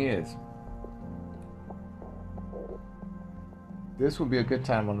thing is, this would be a good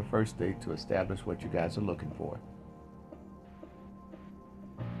time on the first date to establish what you guys are looking for.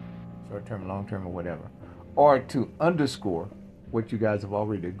 Short-term, long-term, or whatever. Or to underscore what you guys have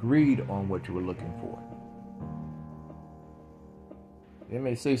already agreed on what you were looking for. They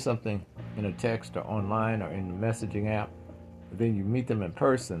may say something in a text or online or in the messaging app then you meet them in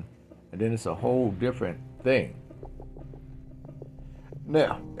person, and then it's a whole different thing.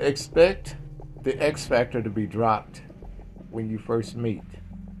 Now, expect the X factor to be dropped when you first meet.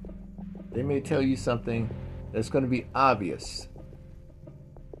 They may tell you something that's going to be obvious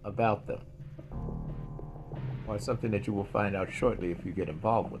about them, or something that you will find out shortly if you get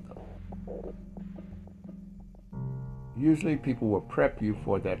involved with them. Usually people will prep you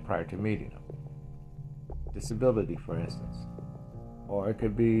for that prior to meeting them. Disability, for instance. Or it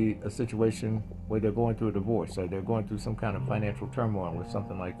could be a situation where they're going through a divorce, or they're going through some kind of financial turmoil or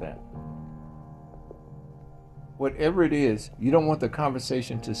something like that. Whatever it is, you don't want the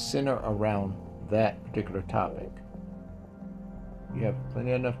conversation to center around that particular topic. You have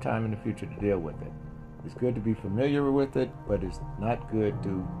plenty enough time in the future to deal with it. It's good to be familiar with it, but it's not good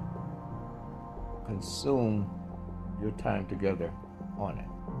to consume your time together on it.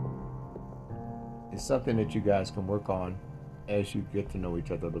 It's something that you guys can work on as you get to know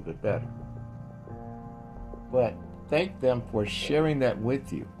each other a little bit better. But thank them for sharing that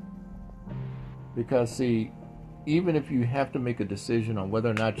with you. Because see, even if you have to make a decision on whether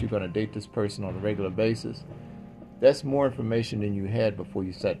or not you're going to date this person on a regular basis, that's more information than you had before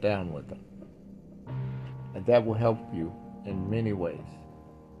you sat down with them. And that will help you in many ways.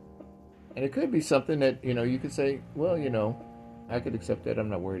 And it could be something that, you could say, well, I could accept that. I'm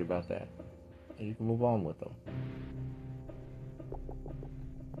not worried about that. And you can move on with them.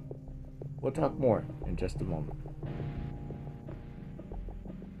 We'll talk more in just a moment.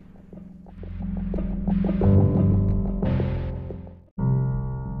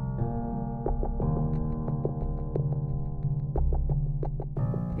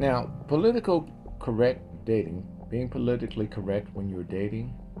 Now, political correct dating, being politically correct when you're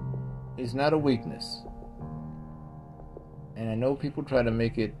dating, is not a weakness. And I know people try to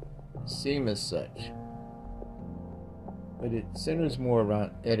make it seem as such, but it centers more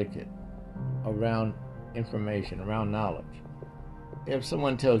around etiquette, around information, around knowledge. If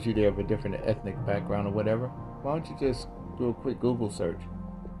someone tells you they're of a different ethnic background or whatever, why don't you just do a quick Google search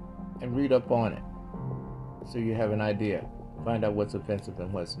and read up on it so you have an idea, find out what's offensive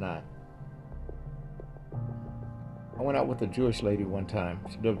and what's not. I went out with a Jewish lady one time.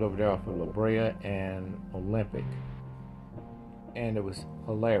 She lived over there off of La Brea and Olympic. And it was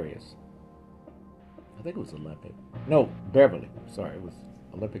hilarious. I think it was Olympic. No, Beverly. Sorry, it was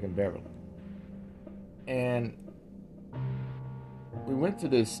Olympic and Beverly. And we went to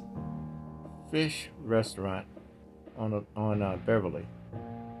this fish restaurant on Beverly.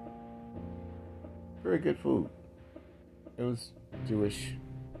 Very good food. It was Jewish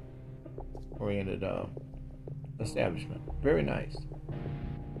oriented establishment. Very nice.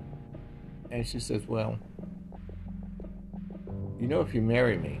 And she says, well, if you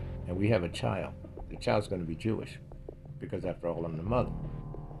marry me and we have a child, the child's going to be Jewish, because after all, I'm the mother.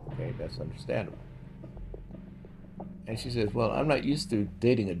 Okay, that's understandable. And she says, well, I'm not used to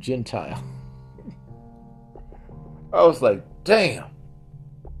dating a Gentile. I was like, damn.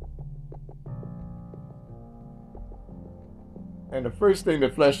 And the first thing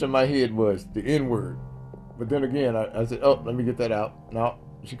that flashed in my head was the N-word. But then again, I said, oh, let me get that out. No,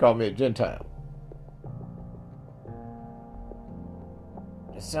 she called me a Gentile.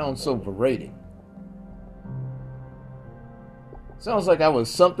 It sounds so berating. Sounds like I was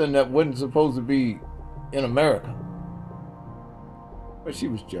something that wasn't supposed to be in America. But she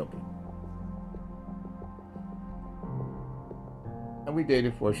was joking. And we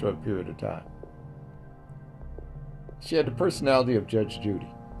dated for a short period of time. She had the personality of Judge Judy.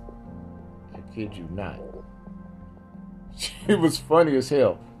 I kid you not. She was funny as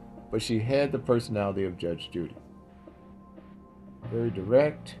hell, but she had the personality of Judge Judy. Very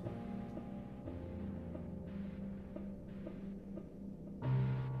direct.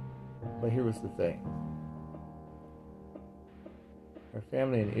 But here was the thing. Her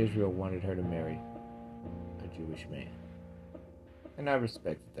family in Israel wanted her to marry a Jewish man. And I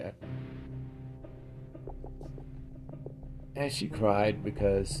respected that. And she cried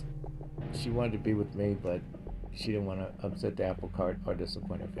because she wanted to be with me, but she didn't want to upset the apple cart or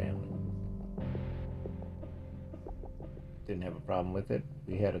disappoint her family. Didn't have a problem with it.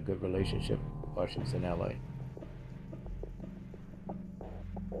 We had a good relationship while she was in LA.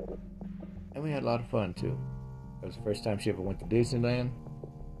 And we had a lot of fun too. It was the first time she ever went to Disneyland.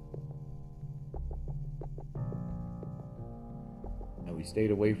 And we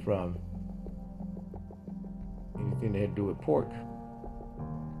stayed away from anything that had to do with pork.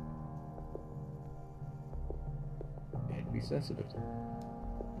 You had to be sensitive.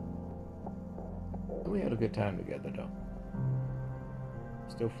 And we had a good time together though.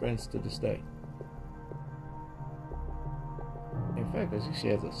 Still friends to this day. In fact, I see she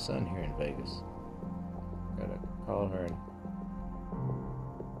has a son here in Vegas. Gotta call her and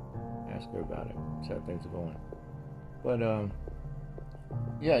ask her about it, see how things are going. But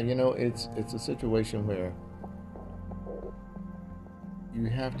yeah, it's a situation where you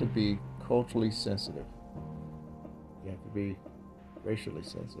have to be culturally sensitive. You have to be racially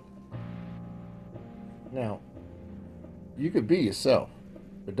sensitive. Now, you could be yourself,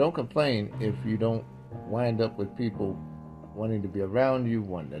 but don't complain if you don't wind up with people wanting to be around you,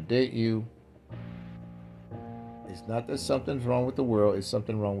 wanting to date you. It's not that something's wrong with the world, it's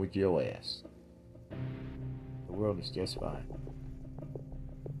something wrong with your ass. The world is just fine.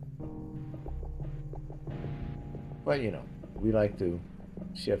 But we like to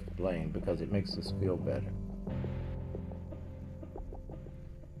shift blame because it makes us feel better.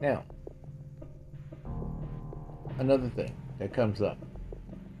 Now, another thing that comes up.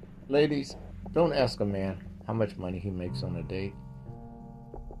 Ladies, don't ask a man how much money he makes on a date.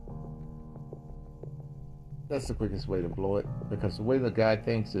 That's the quickest way to blow it, because the way the guy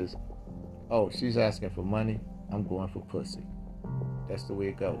thinks is, oh, she's asking for money, I'm going for pussy. That's the way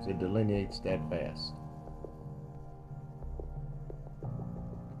it goes. It delineates that fast.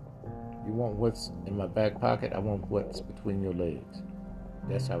 You want what's in my back pocket, I want what's between your legs.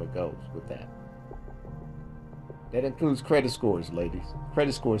 That's how it goes with that. That includes credit scores, ladies.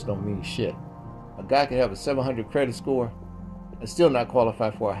 Credit scores don't mean shit. A guy can have a 700 credit score and still not qualify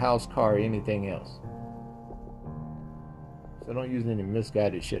for a house, car, or anything else. So don't use any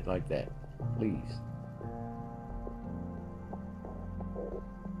misguided shit like that, please.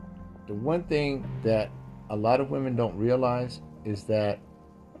 The one thing that a lot of women don't realize is that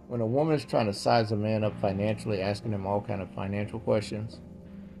when a woman is trying to size a man up financially, asking him all kind of financial questions,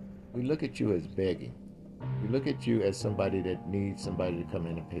 we look at you as begging. We look at you as somebody that needs somebody to come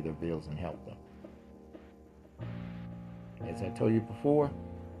in and pay their bills and help them. As I told you before,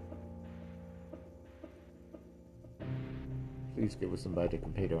 please get with somebody that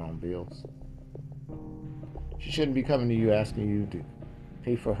can pay their own bills. She shouldn't be coming to you asking you to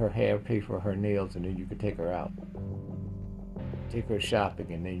pay for her hair, pay for her nails, and then you could take her out. Take her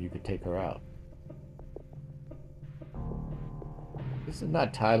shopping, and then you could take her out. This is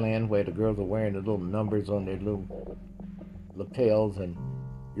not Thailand where the girls are wearing the little numbers on their little lapels and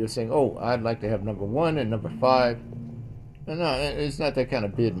you're saying, oh, I'd like to have number 1 and number 5. No, it's not that kind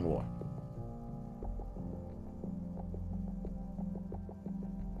of bidding war.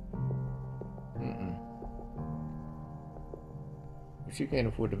 If she can't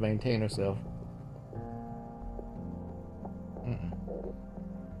afford to maintain herself.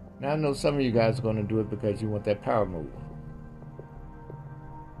 Now I know some of you guys are going to do it because you want that power move.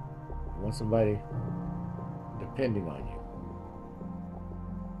 You want somebody depending on you.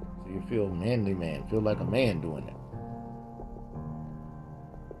 So you feel manly man, feel like a man doing it.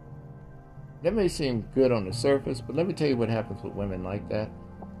 That may seem good on the surface, but let me tell you what happens with women like that.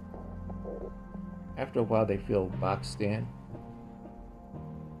 After a while they feel boxed in.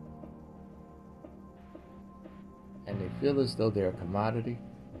 And they feel as though they're a commodity.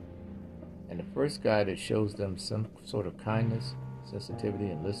 And the first guy that shows them some sort of kindness,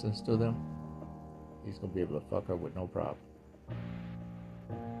 sensitivity, and listens to them, he's going to be able to fuck her with no problem.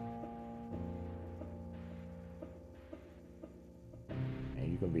 And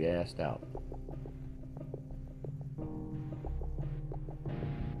you can be asked out.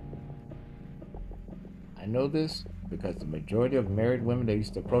 I know this because the majority of married women that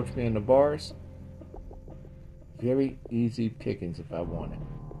used to approach me in the bars, very easy pickings if I wanted.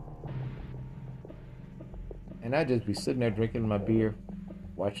 And I'd just be sitting there drinking my beer,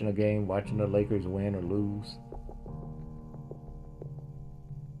 watching a game, watching the Lakers win or lose.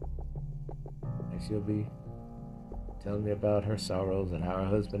 And she'll be telling me about her sorrows and how her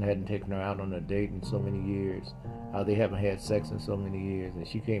husband hadn't taken her out on a date in so many years, how they haven't had sex in so many years, and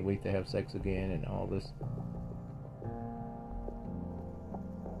she can't wait to have sex again and all this.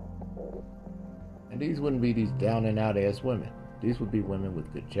 And these wouldn't be these down and out ass women. These would be women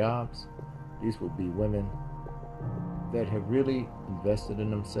with good jobs. These would be women that have really invested in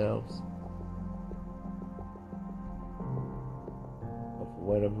themselves. But for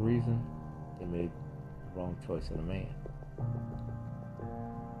whatever reason, they made the wrong choice in a man.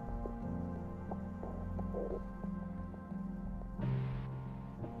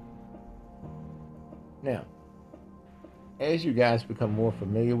 Now, as you guys become more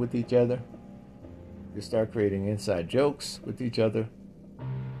familiar with each other, you start creating inside jokes with each other.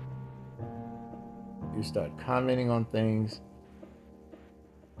 You start commenting on things,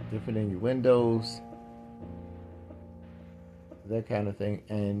 different innuendos, that kind of thing,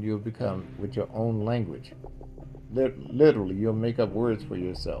 and you'll become, with your own language, Literally, you'll make up words for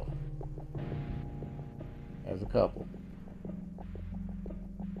yourself as a couple.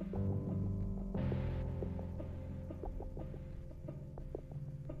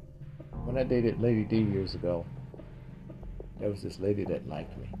 When I dated Lady D years ago, there was this lady that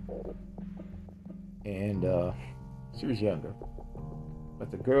liked me. And she was younger.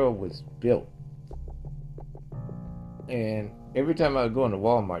 But the girl was built. And every time I would go into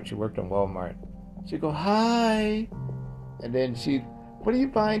Walmart, she worked on Walmart, she'd go, "Hi." And then "What are you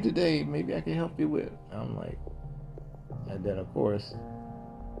buying today? Maybe I can help you with." I'm like, and then of course,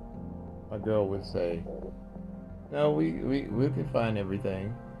 my girl would say, "No, we can find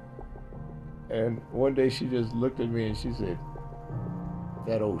everything." And one day she just looked at me and she said,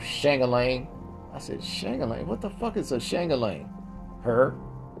 "That old Shangalang." I said, "Shangalang? What the fuck is a Shangalang?" Her.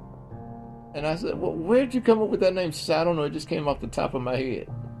 And I said, "Well, where'd you come up with that name?" She said, "I don't know, it just came off the top of my head."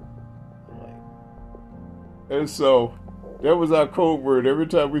 I'm like, and so that was our code word every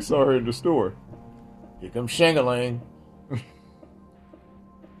time we saw her in the store. "Here comes Shangalang."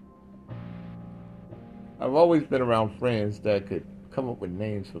 I've always been around friends that could come up with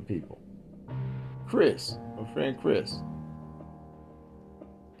names for people. Chris, my friend Chris,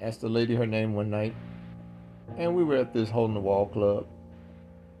 asked the lady her name one night, and we were at this hole in the wall club,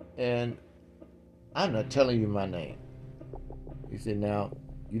 and "I'm not telling you my name." He said, "Now,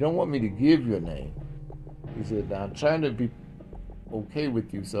 you don't want me to give your name." He said, "Now, I'm trying to be okay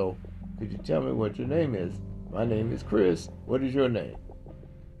with you, so could you tell me what your name is?" "My name is Chris. What is your name?"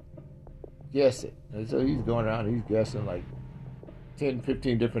 "Guess it." And so he's going around, he's guessing like 10,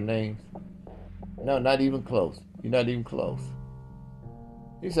 15 different names. "No, not even close. You're not even close."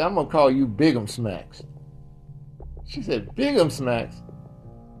 He said, "I'm going to call you Bigum Smacks." She said, "Bigum Smacks?"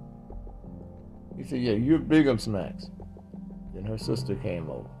 He said, "Yeah, you're Bigum Smacks." Then her sister came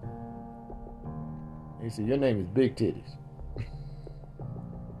over. He said, "Your name is Big Titties."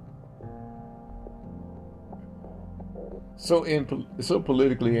 So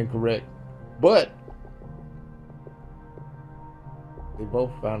politically incorrect, but they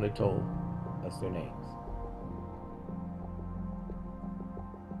both finally told us their names.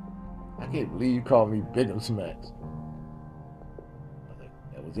 "I can't believe you called me Bigum Smacks." I was like,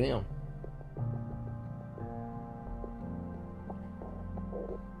 that was him.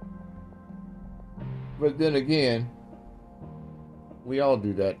 But then again, we all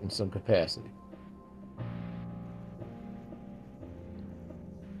do that in some capacity.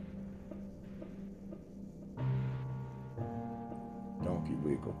 Donkey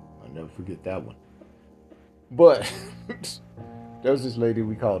Wiggle. I'll never forget that one. But there was this lady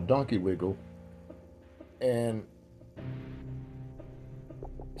we called Donkey Wiggle, and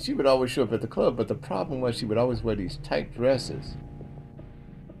she would always show up at the club, but the problem was she would always wear these tight dresses,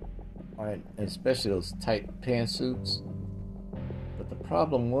 and especially those tight pantsuits. But the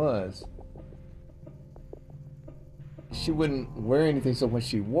problem was she wouldn't wear anything, so when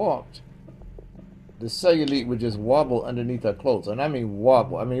she walked, the cellulite would just wobble underneath her clothes. And I mean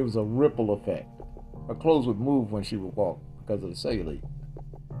wobble. I mean, it was a ripple effect. Her clothes would move when she would walk because of the cellulite.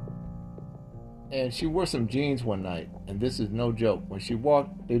 And she wore some jeans one night, and this is no joke. When she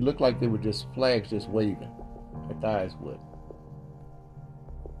walked, they looked like they were just flags just waving. Her thighs would.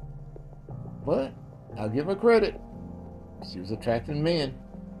 But I'll give her credit. She was attracting men.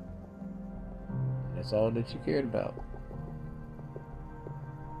 That's all that she cared about.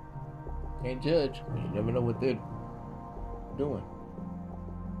 Can't judge. You never know what they're doing.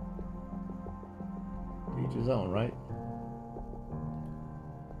 To each his own, right?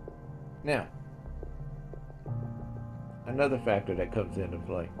 Now, another factor that comes into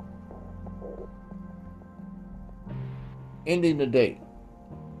play. Ending the date.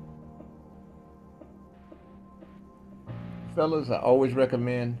 Fellas, I always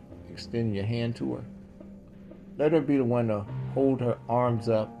recommend extending your hand to her. Let her be the one to hold her arms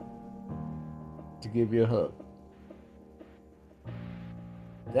up to give you a hug.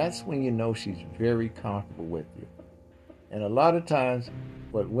 That's when you know she's very comfortable with you. And a lot of times,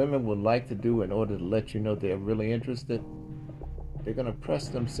 what women would like to do in order to let you know they're really interested, they're going to press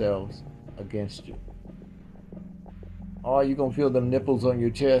themselves against you. Oh, you're going to feel them nipples on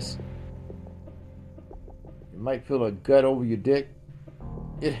your chest. You might feel a gut over your dick.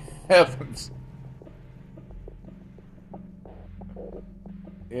 It happens.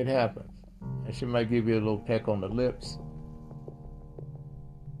 It happens. And she might give you a little peck on the lips.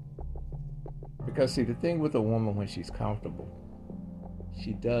 Because see, the thing with a woman when she's comfortable,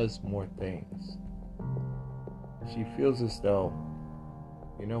 she does more things. She feels as though,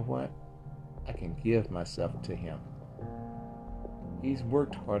 you know what? I can give myself to him. He's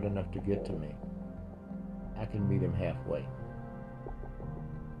worked hard enough to get to me. I can meet him halfway.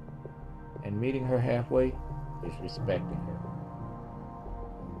 And meeting her halfway is respecting her,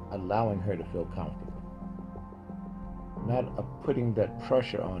 allowing her to feel comfortable, not putting that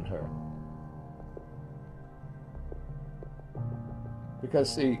pressure on her.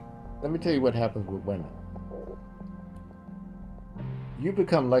 Because see, let me tell you what happens with women. You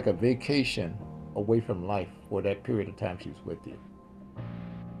become like a vacation away from life for that period of time she's with you.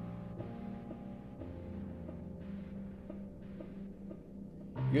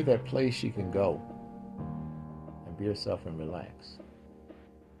 You're that place she can go and be herself and relax.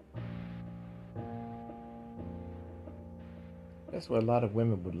 That's what a lot of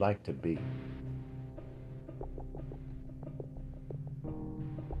women would like to be.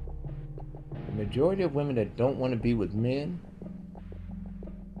 The majority of women that don't want to be with men,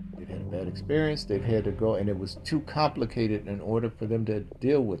 they've had a bad experience, they've had to go, and it was too complicated in order for them to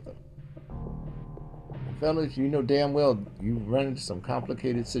deal with them. And fellas, you know damn well you run into some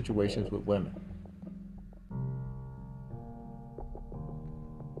complicated situations with women.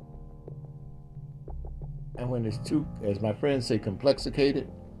 And when it's too, as my friends say, complexicated,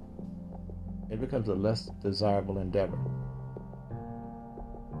 it becomes a less desirable endeavor.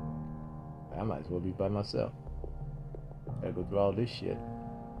 I might as well be by myself. Gotta go through all this shit.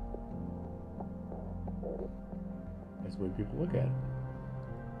 That's the way people look at it.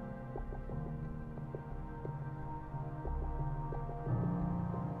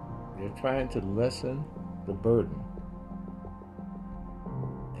 They're trying to lessen the burden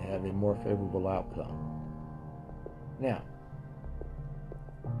to have a more favorable outcome. Now,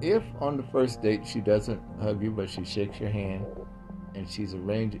 if on the first date she doesn't hug you, but she shakes your hand, and she's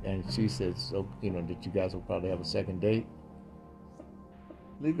arranged, and she says, so, that you guys will probably have a second date,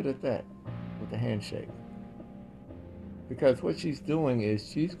 leave it at that, with a handshake. Because what she's doing is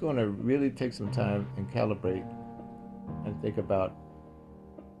she's going to really take some time and calibrate and think about,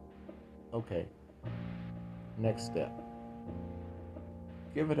 okay, next step.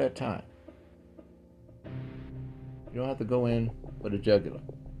 Give her that time. You don't have to go in for the jugular.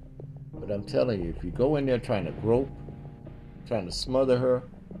 But I'm telling you, if you go in there trying to grope, trying to smother her,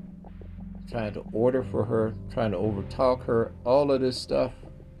 trying to order for her, trying to overtalk her, all of this stuff,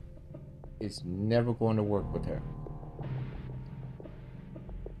 it's never going to work with her.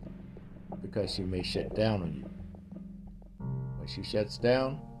 Because she may shut down on you. When she shuts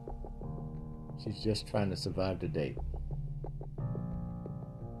down, she's just trying to survive the date.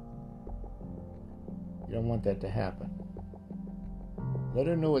 You don't want that to happen. Let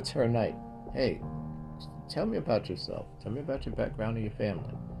her know it's her night. Hey, tell me about yourself. Tell me about your background and your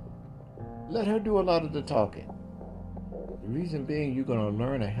family. Let her do a lot of the talking. The reason being, you're going to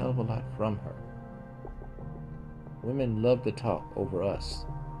learn a hell of a lot from her. Women love to talk over us.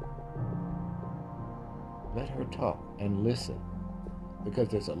 Let her talk and listen. Because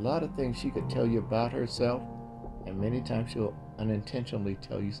there's a lot of things she could tell you about herself, and many times she'll unintentionally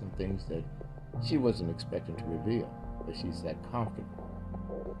tell you some things that she wasn't expecting to reveal, but she's that comfortable.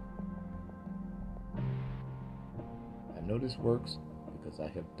 I know this works because I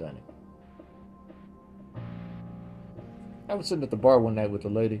have done it. I was sitting at the bar one night with a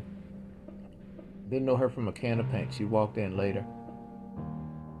lady. Didn't know her from a can of paint. She walked in later.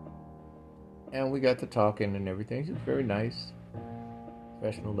 And we got to talking and everything. She was very nice,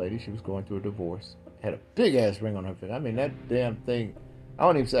 professional lady. She was going through a divorce. Had a big ass ring on her finger. I mean, that damn thing, I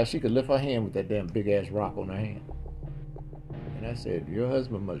don't even say she could lift her hand with that damn big ass rock on her hand. And I said, your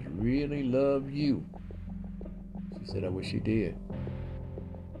husband must really love you. She said, I wish he did.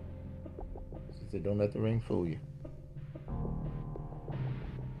 She said, don't let the ring fool you.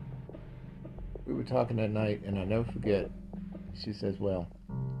 We were talking that night, and I'll never forget. She says, well,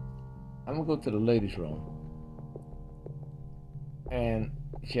 I'm going to go to the ladies' room. And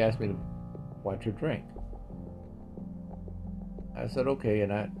she asked me to watch her drink. I said, okay,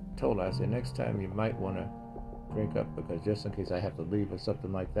 and I told her, I said, next time you might want to drink up, because just in case I have to leave or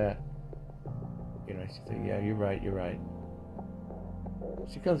something like that. She said, yeah, you're right.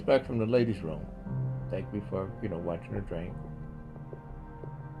 She comes back from the ladies' room. Thank me for, watching her drink.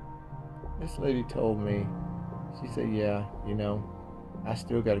 This lady told me, she said, yeah, I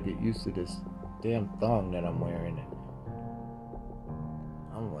still got to get used to this damn thong that I'm wearing. And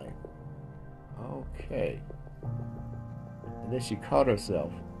I'm like, okay. And then she caught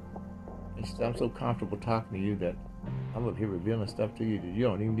herself. And she said, I'm so comfortable talking to you that I'm up here revealing stuff to you that you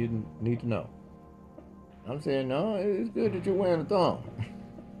don't even need to know. I'm saying, no, it's good that you're wearing a thong.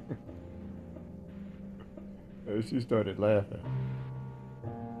 And she started laughing.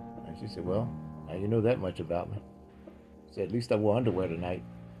 And she said, well, now you know that much about me. She said, at least I wore underwear tonight.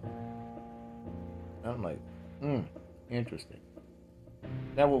 I'm like, Interesting.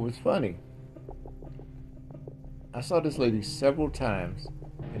 Now, what was funny, I saw this lady several times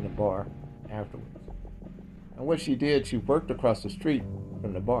in the bar afterwards. And what she did, she worked across the street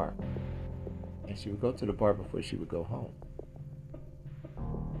from the bar. And she would go to the bar before she would go home.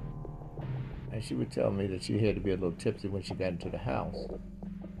 And she would tell me that she had to be a little tipsy when she got into the house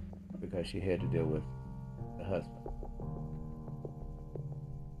because she had to deal with the husband.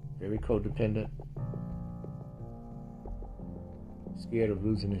 Very codependent. Scared of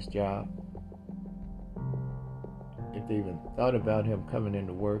losing his job. If they even thought about him coming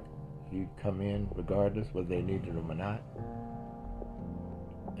into work, he'd come in regardless whether they needed him or not.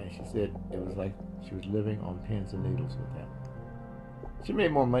 And she said it was like she was living on pins and needles with him. She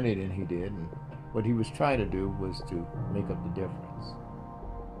made more money than he did, and what he was trying to do was to make up the difference.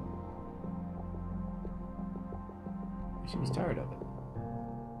 She was tired of it.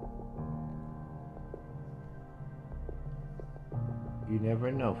 You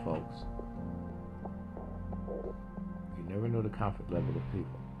never know, folks. You never know the comfort level of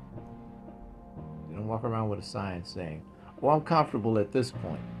people. You don't walk around with a sign saying, well, I'm comfortable at this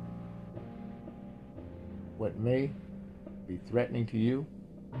point. What may be threatening to you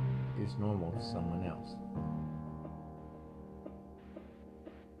is normal to someone else.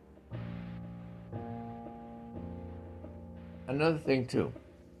 Another thing too,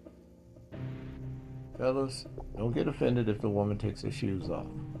 fellas, don't get offended if the woman takes her shoes off,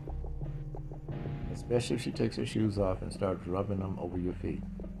 especially if she takes her shoes off and starts rubbing them over your feet.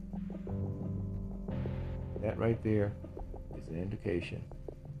 That right there is an indication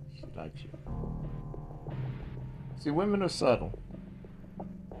she likes you. See, women are subtle,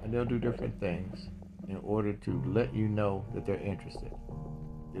 and they'll do different things in order to let you know that they're interested.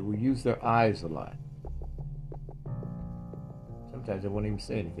 They will use their eyes a lot. Sometimes they won't even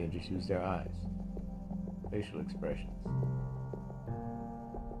say anything, just use their eyes. Facial expressions.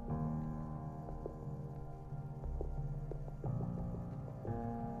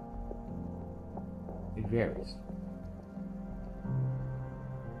 It varies.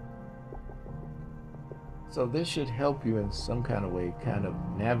 So this should help you in some kind of way, kind of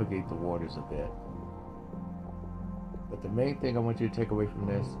navigate the waters a bit. But the main thing I want you to take away from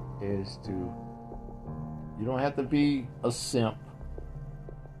this is you don't have to be a simp,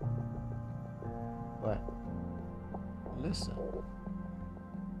 but listen,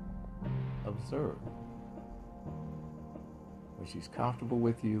 observe. When she's comfortable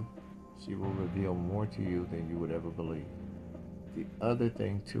with you, she will reveal more to you than you would ever believe. The other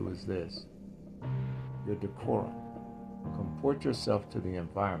thing too is this: your decorum. Comport yourself to the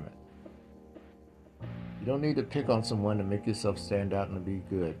environment. You don't need to pick on someone to make yourself stand out and be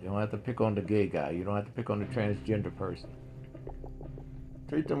good. You don't have to pick on the gay guy. You don't have to pick on the transgender person.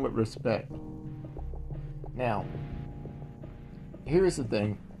 Treat them with respect. Now, here's the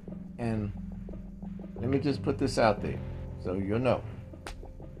thing, and let me just put this out there so you'll know.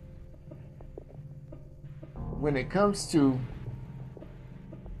 When it comes to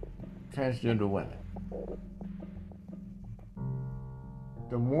transgender women,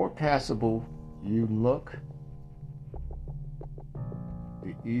 the more passable you look,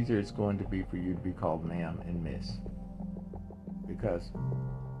 the easier it's going to be for you to be called ma'am and miss. Because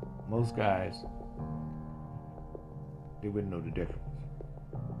most guys, they wouldn't know the difference.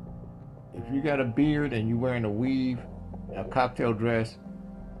 If you got a beard and you're wearing a weave, a cocktail dress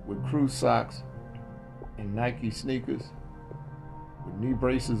with crew socks and Nike sneakers with knee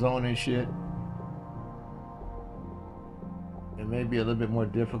braces on and shit, it may be a little bit more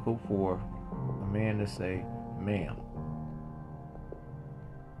difficult for a man to say ma'am.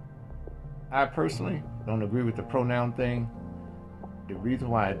 I personally don't agree with the pronoun thing. The reason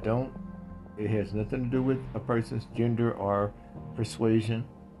why I don't, it has nothing to do with a person's gender or persuasion.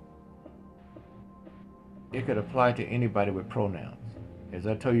 It could apply to anybody with pronouns. As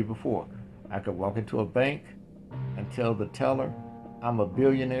I told you before, I could walk into a bank and tell the teller I'm a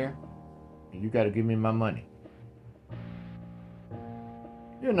billionaire and you got to give me my money.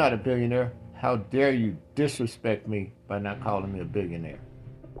 You're not a billionaire. How dare you disrespect me by not calling me a billionaire?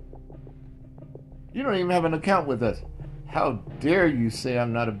 You don't even have an account with us. How dare you say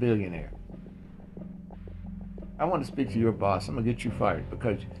I'm not a billionaire? I want to speak to your boss. I'm going to get you fired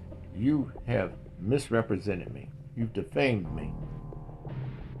because you have misrepresented me. You've defamed me.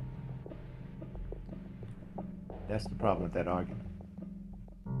 That's the problem with that argument.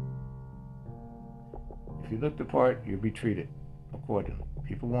 If you look the part, you'll be treated accordingly.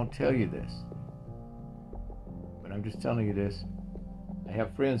 People won't tell you this, but I'm just telling you this. I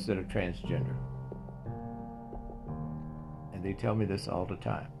have friends that are transgender, and they tell me this all the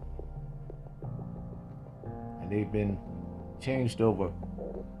time. they've been changed over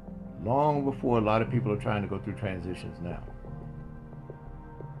long before a lot of people are trying to go through transitions now.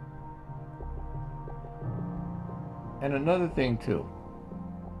 And another thing too,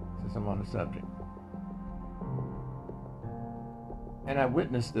 since I'm on the subject, and I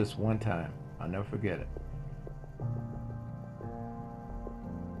witnessed this one time, I'll never forget it.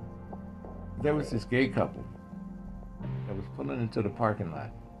 There was this gay couple that was pulling into the parking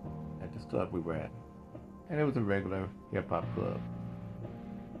lot at this club we were at. And it was a regular hip-hop club.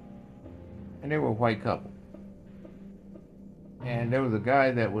 And they were a white couple. And there was a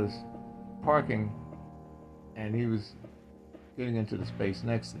guy that was parking, and he was getting into the space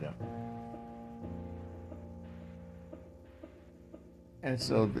next to them. And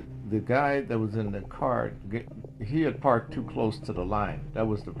so the guy that was in the car, he had parked too close to the line. That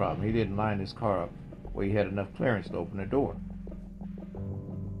was the problem. He didn't line his car up where he had enough clearance to open the door.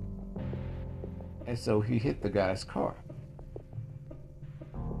 And so he hit the guy's car.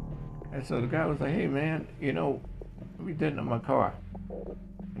 And so the guy was like, hey man, you know, we did in my car.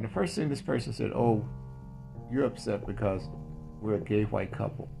 And the first thing this person said, oh, you're upset because we're a gay white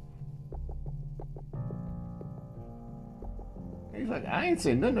couple. He's like, I ain't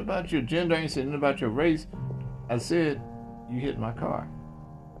saying nothing about your gender, I ain't saying nothing about your race. I said, you hit my car.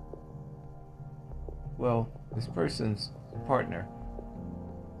 Well, this person's partner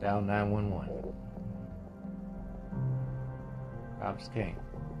dialed 911. Cops came.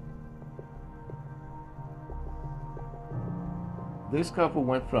 This couple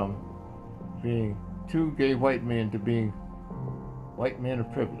went from being two gay white men to being white men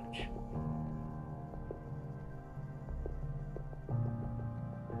of privilege.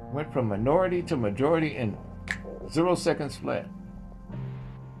 Went from minority to majority in 0 seconds flat.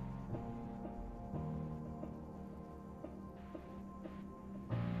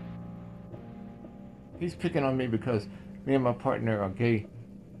 He's picking on me because me and my partner are gay.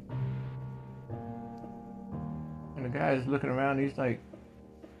 And the guy is looking around, he's like,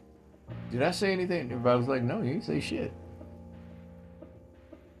 did I say anything? I was like, no, you didn't say shit.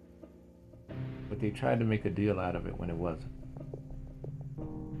 But they tried to make a deal out of it when it wasn't.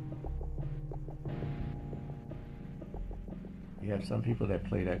 You have some people that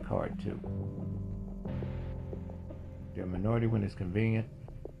play that card too. They're a minority when it's convenient,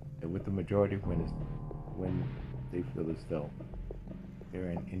 and with the majority when they feel as though they're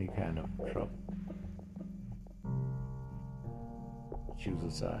in any kind of trouble. Choose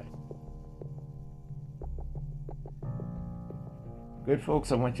a side. Good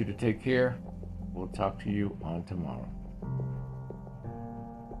folks, I want you to take care. We'll talk to you on tomorrow.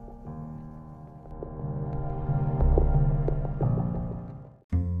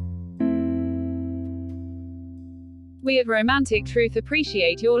 We at Romantic Truth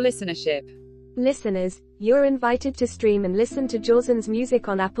appreciate your listenership. Listeners, you're invited to stream and listen to Jawson's music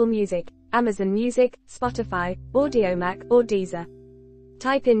on Apple Music, Amazon Music, Spotify, Audiomack, or Deezer.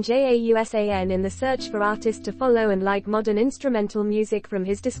 Type in JAUSAN in the search for artist to follow and like modern instrumental music from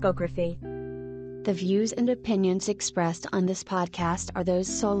his discography. The views and opinions expressed on this podcast are those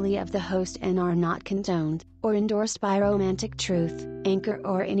solely of the host and are not condoned or endorsed by Romantic Truth, Anchor,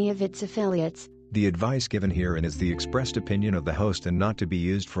 or any of its affiliates. The advice given herein is the expressed opinion of the host and not to be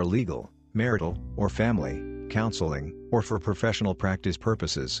used for legal, marital, or family counseling, or for professional practice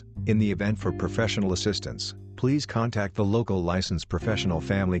purposes. In the event for professional assistance, please contact the local licensed professional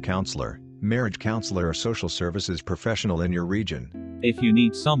family counselor, marriage counselor, or social services professional in your region. If you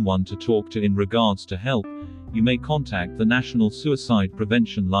need someone to talk to in regards to help, you may contact the National Suicide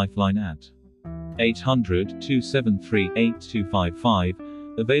Prevention Lifeline at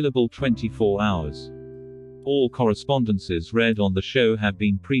 800-273-8255, available 24 hours. All correspondences read on the show have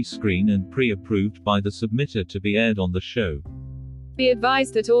been pre-screened and pre-approved by the submitter to be aired on the show. Be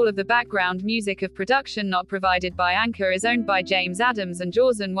advised that all of the background music of production not provided by Anchor is owned by James Adams and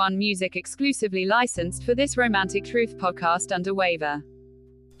Jawson One Music, exclusively licensed for this Romantic Truth podcast under waiver.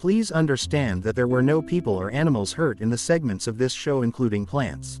 Please understand that there were no people or animals hurt in the segments of this show, including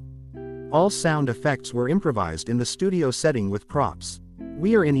plants. All sound effects were improvised in the studio setting with props.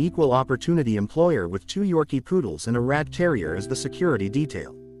 We are an equal opportunity employer with 2 Yorkie poodles and a rat terrier as the security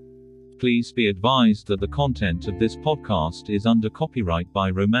detail. Please be advised that the content of this podcast is under copyright by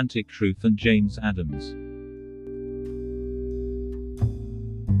Romantic Truth and James Adams.